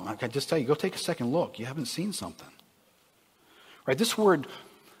something wrong. I can just tell you, go take a second look. You haven't seen something. Right? This word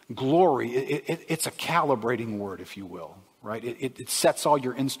glory, it's a calibrating word, if you will, right? It sets all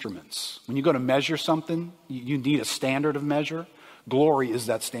your instruments. When you go to measure something, you need a standard of measure. Glory is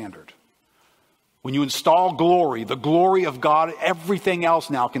that standard. When you install glory, the glory of God, everything else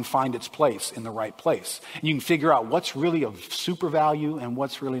now can find its place in the right place. And you can figure out what's really of super value and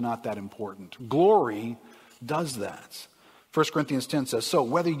what's really not that important. Glory does that. 1 Corinthians 10 says, so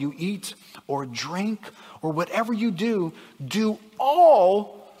whether you eat or drink or whatever you do, do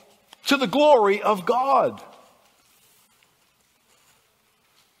all to the glory of God.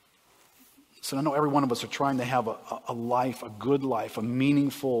 So I know every one of us are trying to have a life, a good life, a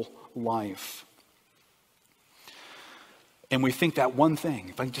meaningful life. And we think that one thing,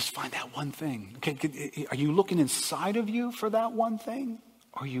 if I can just find that one thing. Okay, are you looking inside of you for that one thing?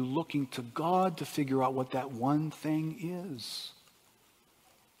 Or are you looking to God to figure out what that one thing is?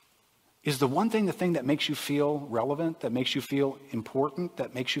 Is the one thing the thing that makes you feel relevant, that makes you feel important,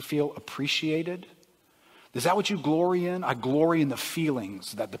 that makes you feel appreciated? Is that what you glory in? I glory in the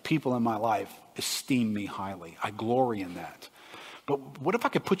feelings that the people in my life esteem me highly. I glory in that. But what if I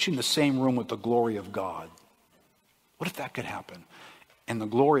could put you in the same room with the glory of God? What if that could happen? And the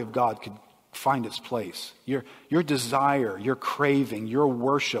glory of God could find its place. Your desire, your craving, your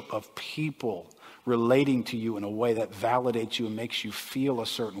worship of people relating to you in a way that validates you and makes you feel a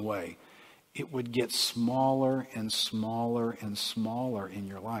certain way it would get smaller and smaller and smaller in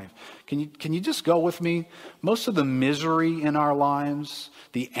your life. Can you just go with me? Most of the misery in our lives,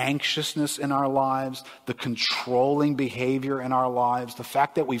 the anxiousness in our lives, the controlling behavior in our lives, the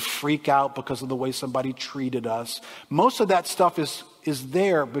fact that we freak out because of the way somebody treated us, most of that stuff is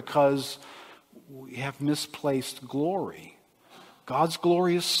there because we have misplaced glory. God's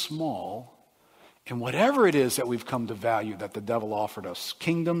glory is small, and whatever it is that we've come to value that the devil offered us,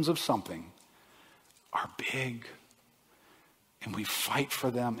 kingdoms of something, are big, and we fight for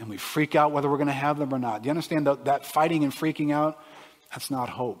them, and we freak out whether we're going to have them or not. Do you understand that fighting and freaking out, that's not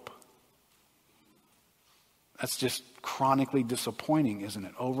hope. That's just chronically disappointing, isn't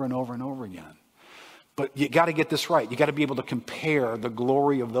it? Over and over and over again. But you got to get this right. You got to be able to compare the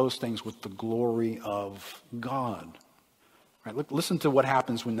glory of those things with the glory of God. Right? Listen to what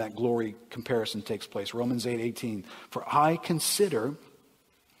happens when that glory comparison takes place. Romans 8:18. For I consider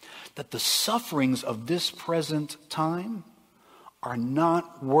that the sufferings of this present time are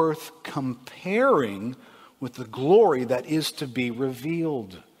not worth comparing with the glory that is to be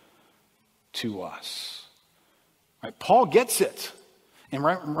revealed to us. Right? Paul gets it. And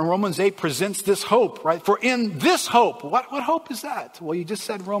Romans 8 presents this hope, right? For in this hope, what hope is that? Well, you just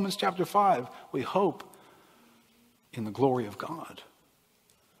said Romans chapter 5, we hope in the glory of God.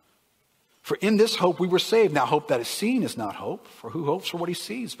 For in this hope we were saved. Now hope that is seen is not hope, for who hopes for what he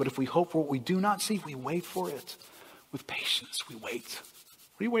sees? But if we hope for what we do not see, we wait for it with patience. We wait.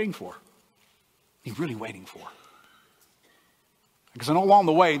 What are you waiting for? What are you really waiting for? Because along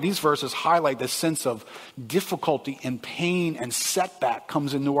the way, these verses highlight this sense of difficulty and pain and setback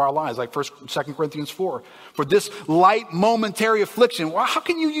comes into our lives. Like 2 Corinthians 4. For this light momentary affliction. Well, how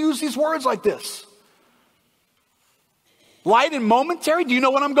can you use these words like this? Light and momentary? Do you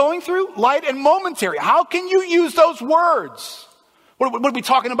know what I'm going through? Light and momentary. How can you use those words? What are we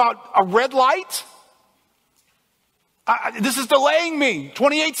talking about? A red light? This is delaying me.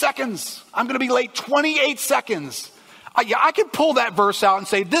 28 seconds. I'm going to be late 28 seconds. I could pull that verse out and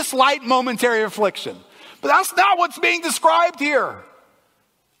say, this light momentary affliction. But that's not what's being described here.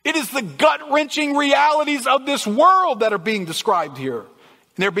 It is the gut-wrenching realities of this world that are being described here.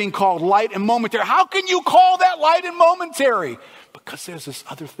 And they're being called light and momentary. How can you call that light and momentary? Because there's this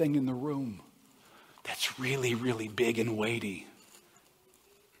other thing in the room that's really, really big and weighty.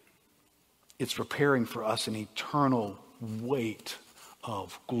 It's preparing for us an eternal weight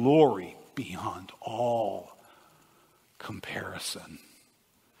of glory beyond all comparison.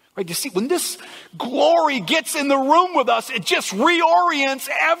 Right? You see, when this glory gets in the room with us, it just reorients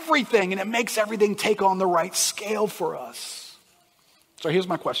everything and it makes everything take on the right scale for us. So here's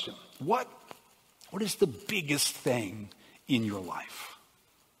my question. What is the biggest thing in your life?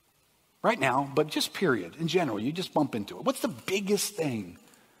 Right now, but just period. In general, you just bump into it. What's the biggest thing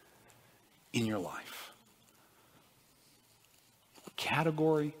in your life? What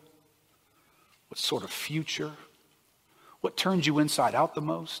category? What sort of future? What turns you inside out the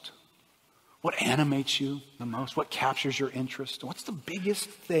most? What animates you the most? What captures your interest? What's the biggest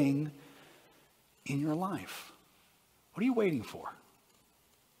thing in your life? What are you waiting for?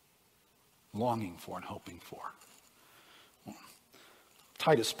 Longing for and hoping for? Well,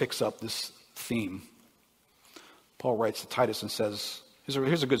 Titus picks up this theme. Paul writes to Titus and says,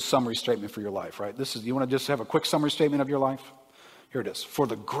 here's a good summary statement for your life, right? You want to just have a quick summary statement of your life? Here it is. For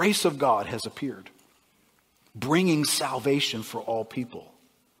the grace of God has appeared, bringing salvation for all people,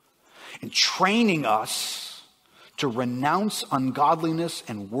 and training us to renounce ungodliness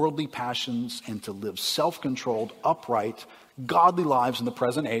and worldly passions and to live self-controlled, upright, godly lives in the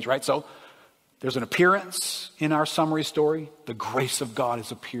present age, right? So there's an appearance in our summary story. The grace of God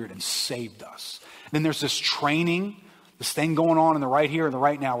has appeared and saved us. And then there's this training, this thing going on in the right here and the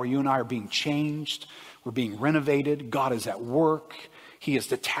right now where you and I are being changed. We're being renovated. God is at work. He is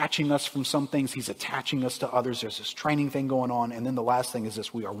detaching us from some things. He's attaching us to others. There's this training thing going on. And then the last thing is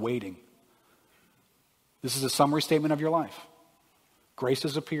this: we are waiting. This is a summary statement of your life. Grace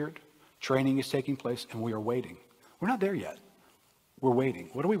has appeared. Training is taking place. And we are waiting. We're not there yet. We're waiting.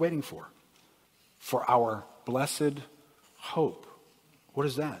 What are we waiting for? For our blessed hope. What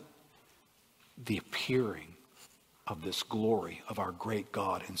is that? The appearing of this glory of our great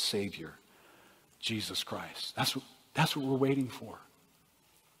God and Savior, Jesus Christ. That's what we're waiting for.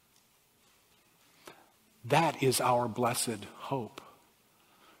 That is our blessed hope.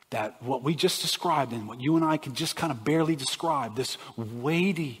 That what we just described and what you and I can just kind of barely describe, this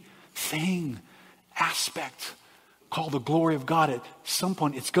weighty thing, aspect called the glory of God, at some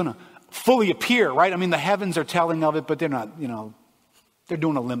point it's going to fully appear, right? I mean, the heavens are telling of it, but they're not, they're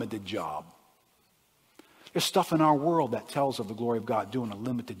doing a limited job. There's stuff in our world that tells of the glory of God doing a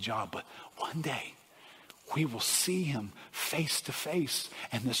limited job, but one day we will see him face to face,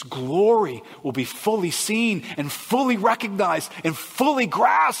 and this glory will be fully seen and fully recognized and fully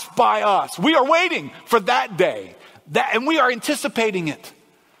grasped by us. We are waiting for that day, and we are anticipating it.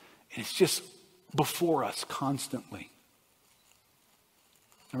 And it's just before us constantly.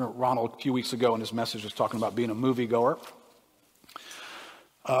 I remember Ronald a few weeks ago in his message was talking about being a moviegoer.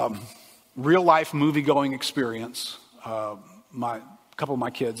 Real life movie-going experience. A couple of my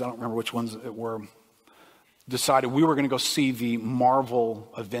kids, I don't remember which ones it were, decided we were going to go see the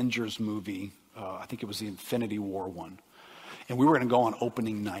Marvel Avengers movie. I think it was the Infinity War one. And we were going to go on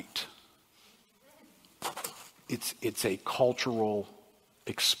opening night. It's a cultural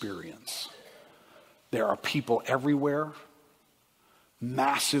experience. There are people everywhere.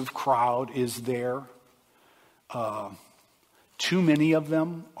 Massive crowd is there. Too many of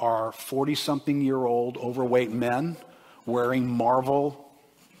them are 40-something-year-old overweight men wearing Marvel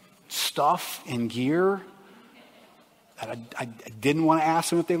stuff and gear. I didn't want to ask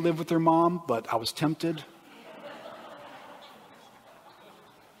them if they live with their mom, but I was tempted.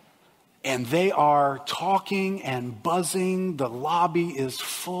 And they are talking and buzzing. The lobby is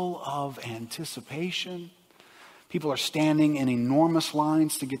full of anticipation. People are standing in enormous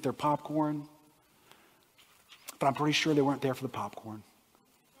lines to get their popcorn. But I'm pretty sure they weren't there for the popcorn.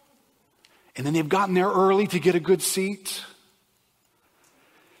 And then they've gotten there early to get a good seat.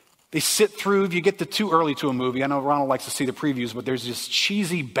 They sit through, if you get too early to a movie, I know Ronald likes to see the previews, but there's just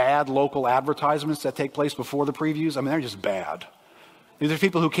cheesy, bad local advertisements that take place before the previews. I mean, they're just bad. There's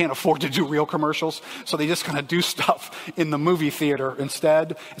people who can't afford to do real commercials, so they just kind of do stuff in the movie theater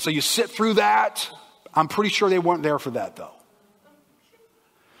instead. So you sit through that. I'm pretty sure they weren't there for that, though.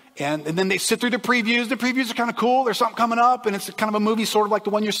 And then they sit through the previews. The previews are kind of cool. There's something coming up, and it's kind of a movie sort of like the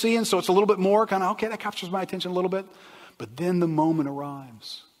one you're seeing, so it's a little bit more kind of, okay, that captures my attention a little bit. But then the moment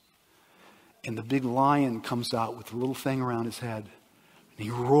arrives, and the big lion comes out with a little thing around his head, and he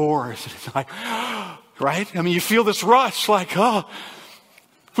roars, and it's like, right? I mean, you feel this rush, like, oh,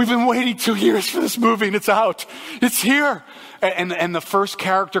 we've been waiting 2 years for this movie, and it's out. It's here. And the first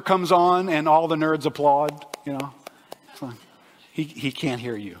character comes on, and all the nerds applaud, you know. It's like, he can't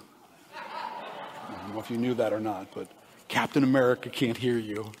hear you. I don't know if you knew that or not, but Captain America can't hear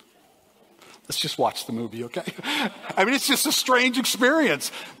you. Let's just watch the movie, okay? I mean, it's just a strange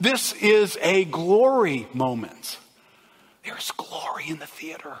experience. This is a glory moment. There's glory in the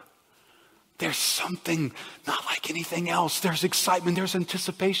theater. There's something not like anything else. There's excitement. There's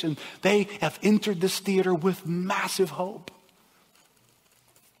anticipation. They have entered this theater with massive hope.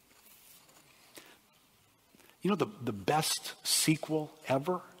 You know, the best sequel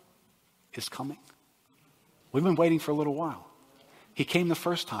ever is coming. We've been waiting for a little while. He came the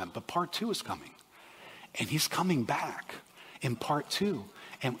first time, but part 2 is coming. And he's coming back in part 2.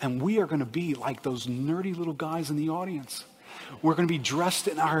 And we are going to be like those nerdy little guys in the audience. We're going to be dressed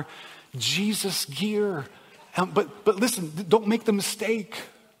in our Jesus gear. But listen, don't make the mistake.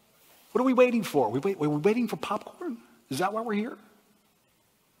 What are we waiting for? We're waiting for popcorn? Is that why we're here?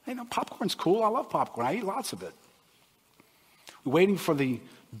 Hey, no, popcorn's cool. I love popcorn. I eat lots of it. We're waiting for the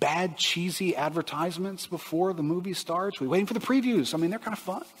bad, cheesy advertisements before the movie starts. We're waiting for the previews. I mean, they're kind of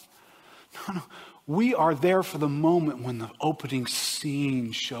fun. No. We are there for the moment when the opening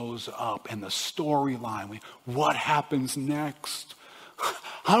scene shows up and the storyline. What happens next?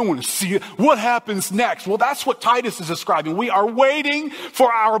 I don't want to see it. What happens next? Well, that's what Titus is describing. We are waiting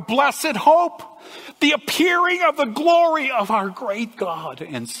for our blessed hope, the appearing of the glory of our great God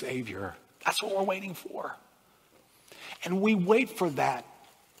and Savior. That's what we're waiting for. And we wait for that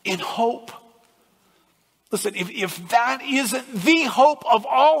in hope. Listen, if that isn't the hope of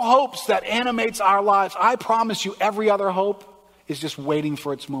all hopes that animates our lives, I promise you every other hope is just waiting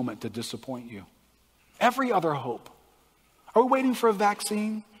for its moment to disappoint you. Every other hope. Are we waiting for a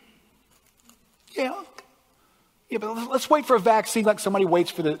vaccine? Yeah, but let's wait for a vaccine like somebody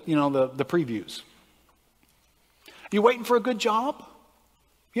waits for the previews. Are you waiting for a good job?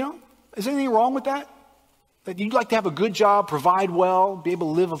 Is there anything wrong with that? That you'd like to have a good job, provide well, be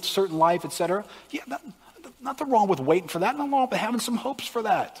able to live a certain life, etc. Yeah, nothing wrong with waiting for that. Nothing wrong with having some hopes for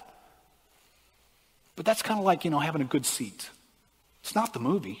that. But that's kind of like, having a good seat. It's not the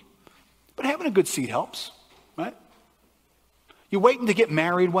movie, but having a good seat helps, right? You're waiting to get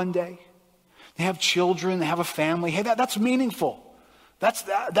married one day. They have children, they have a family. Hey, that's meaningful. That's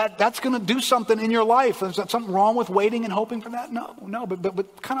going to do something in your life. Is there something wrong with waiting and hoping for that? No,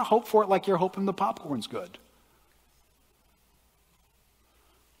 but kind of hope for it like you're hoping the popcorn's good.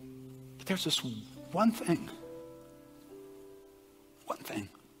 But there's this one thing.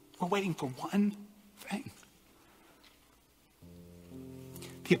 We're waiting for one thing.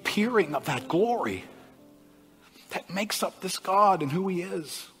 the appearing of that glory that makes up this God and who he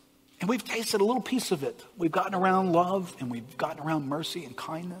is. And we've tasted a little piece of it. We've gotten around love, and we've gotten around mercy and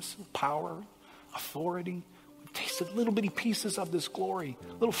kindness, and power, authority. We've tasted little bitty pieces of this glory,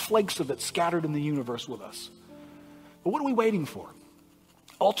 little flakes of it scattered in the universe with us. But what are we waiting for?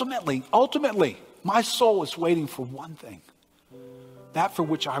 Ultimately, my soul is waiting for one thing. That for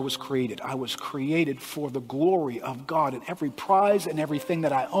which I was created. I was created for the glory of God. And every prize and everything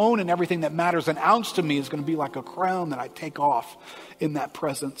that I own and everything that matters an ounce to me is going to be like a crown that I take off in that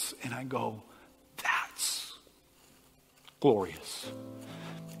presence. And I go, that's glorious.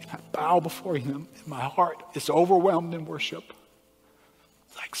 And I bow before him. And my heart is overwhelmed in worship.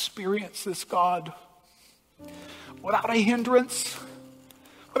 I experience this God without a hindrance,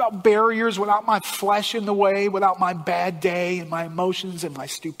 without barriers, without my flesh in the way, without my bad day and my emotions and my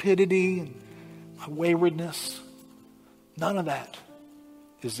stupidity and my waywardness. None of that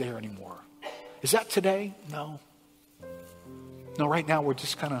is there anymore. Is that today? No. No, right now we're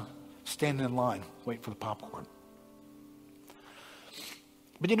just kind of standing in line, waiting for the popcorn.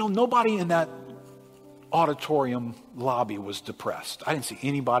 But nobody in that auditorium lobby was depressed. I didn't see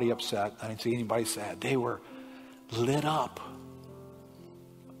anybody upset. I didn't see anybody sad. They were lit up.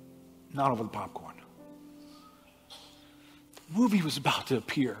 Not over the popcorn. The movie was about to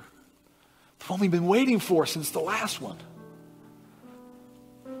appear. The one we've been waiting for since the last one.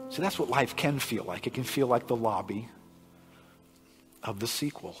 See, that's what life can feel like. It can feel like the lobby of the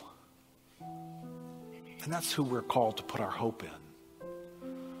sequel. And that's who we're called to put our hope in.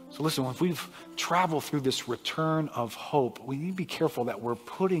 So listen, if we've traveled through this return of hope, we need to be careful that we're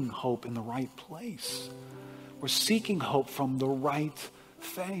putting hope in the right place. We're seeking hope from the right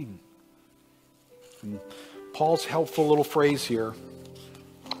thing. And Paul's helpful little phrase here.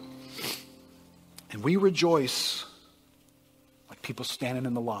 And we rejoice, like people standing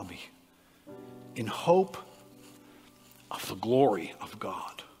in the lobby, in hope of the glory of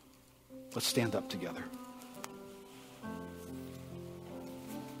God. Let's stand up together.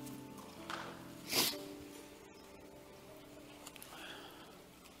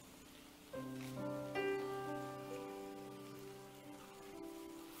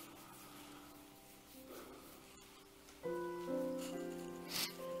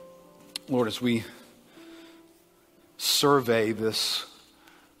 Lord, as we survey this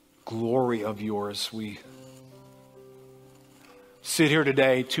glory of yours, we sit here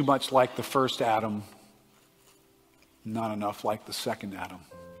today too much like the first Adam, not enough like the second Adam.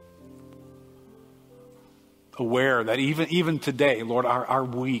 Aware that even today, Lord, our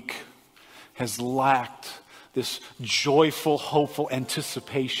week has lacked this joyful, hopeful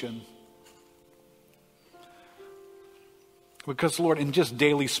anticipation. Because, Lord, in just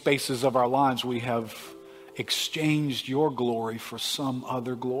daily spaces of our lives, we have exchanged your glory for some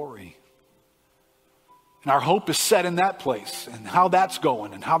other glory. And our hope is set in that place, and how that's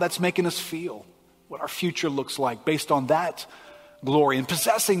going, and how that's making us feel, what our future looks like based on that glory and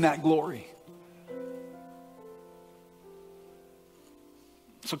possessing that glory.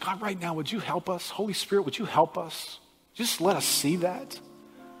 So, God, right now, would you help us? Holy Spirit, would you help us? Just let us see that.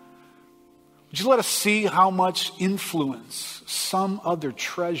 Would you let us see how much influence some other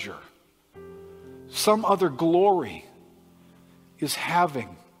treasure, some other glory is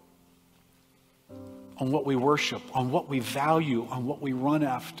having on what we worship, on what we value, on what we run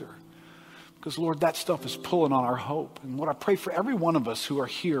after? Because, Lord, that stuff is pulling on our hope. And Lord, I pray for every one of us who are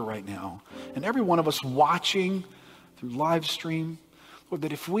here right now, and every one of us watching through live stream, Lord,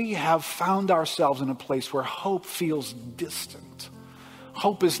 that if we have found ourselves in a place where hope feels distant,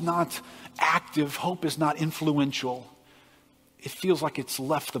 hope is not active, hope is not influential, it feels like it's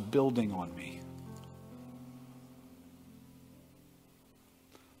left the building on me.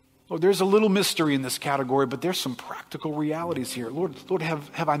 Lord, there's a little mystery in this category, but there's some practical realities here. Lord,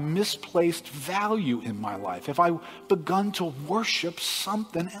 have I misplaced value in my life? Have I begun to worship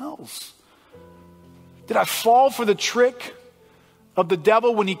something else? Did I fall for the trick of the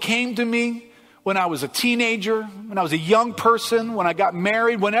devil when he came to me when I was a teenager, when I was a young person, when I got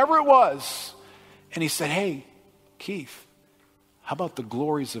married, whenever it was, and he said, hey, Keith, how about the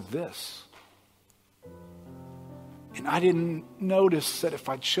glories of this? And I didn't notice that if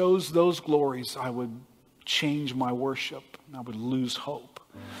I chose those glories, I would change my worship and I would lose hope.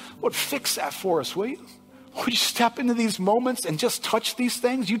 Lord, fix that for us, will you? Would you step into these moments and just touch these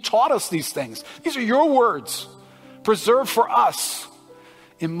things? You taught us these things. These are your words, preserved for us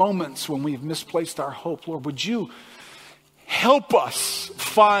in moments when we've misplaced our hope. Lord, would you help us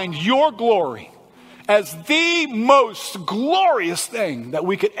find your glory as the most glorious thing that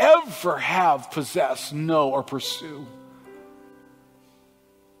we could ever have, possess, know, or pursue.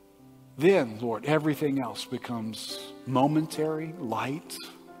 then, Lord, everything else becomes momentary, light,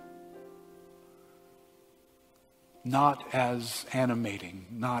 not as animating,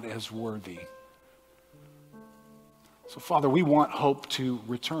 not as worthy. So, Father, we want hope to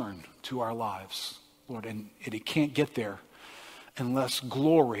return to our lives, Lord, and it can't get there unless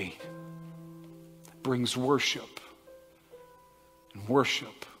glory brings worship, and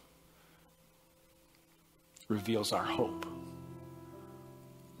worship reveals our hope.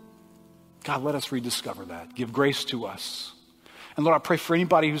 God, let us rediscover that. Give grace to us. And Lord, I pray for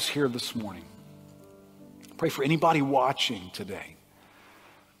anybody who's here this morning. Pray for anybody watching today.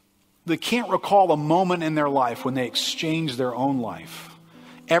 They can't recall a moment in their life when they exchanged their own life.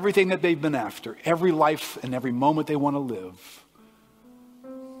 Everything that they've been after, every life and every moment they want to live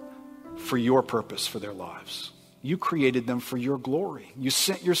for your purpose for their lives. You created them for your glory. You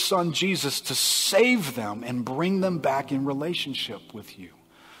sent your son Jesus to save them and bring them back in relationship with you.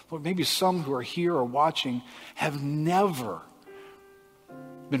 Lord, maybe some who are here or watching have never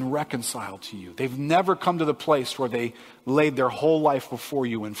been reconciled to you. They've never come to the place where they laid their whole life before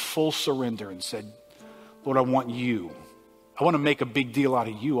you in full surrender and said, Lord, I want you. I want to make a big deal out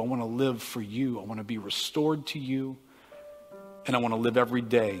of you. I want to live for you. I want to be restored to you. And I want to live every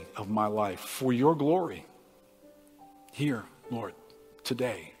day of my life for your glory. Here, Lord,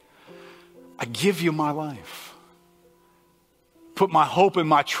 today, I give you my life. Put my hope and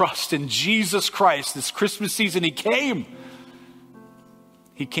my trust in Jesus Christ. This Christmas season, He came.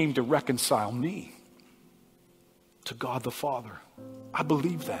 He came to reconcile me to God the Father. I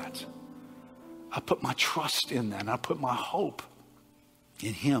believe that. I put my trust in that. And I put my hope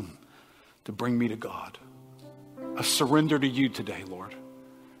in Him to bring me to God. I surrender to you today, Lord.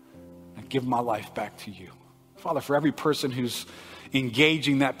 I give my life back to you. Father, for every person who's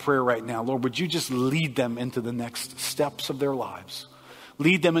engaging that prayer right now, Lord, would you just lead them into the next steps of their lives?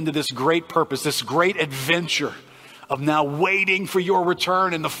 Lead them into this great purpose, this great adventure of now waiting for your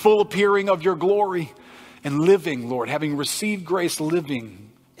return and the full appearing of your glory and living, Lord, having received grace,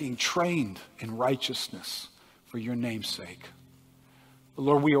 living, being trained in righteousness for your name's sake. But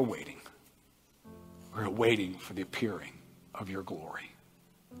Lord, we are waiting. We're waiting for the appearing of your glory.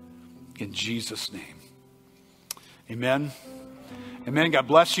 In Jesus' name. Amen. Amen. God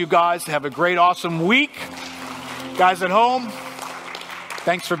bless you guys. Have a great, awesome week. Guys at home,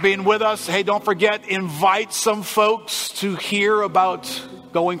 thanks for being with us. Hey, don't forget, invite some folks to hear about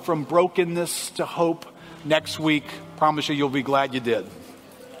going from brokenness to hope next week. Promise you, you'll be glad you did.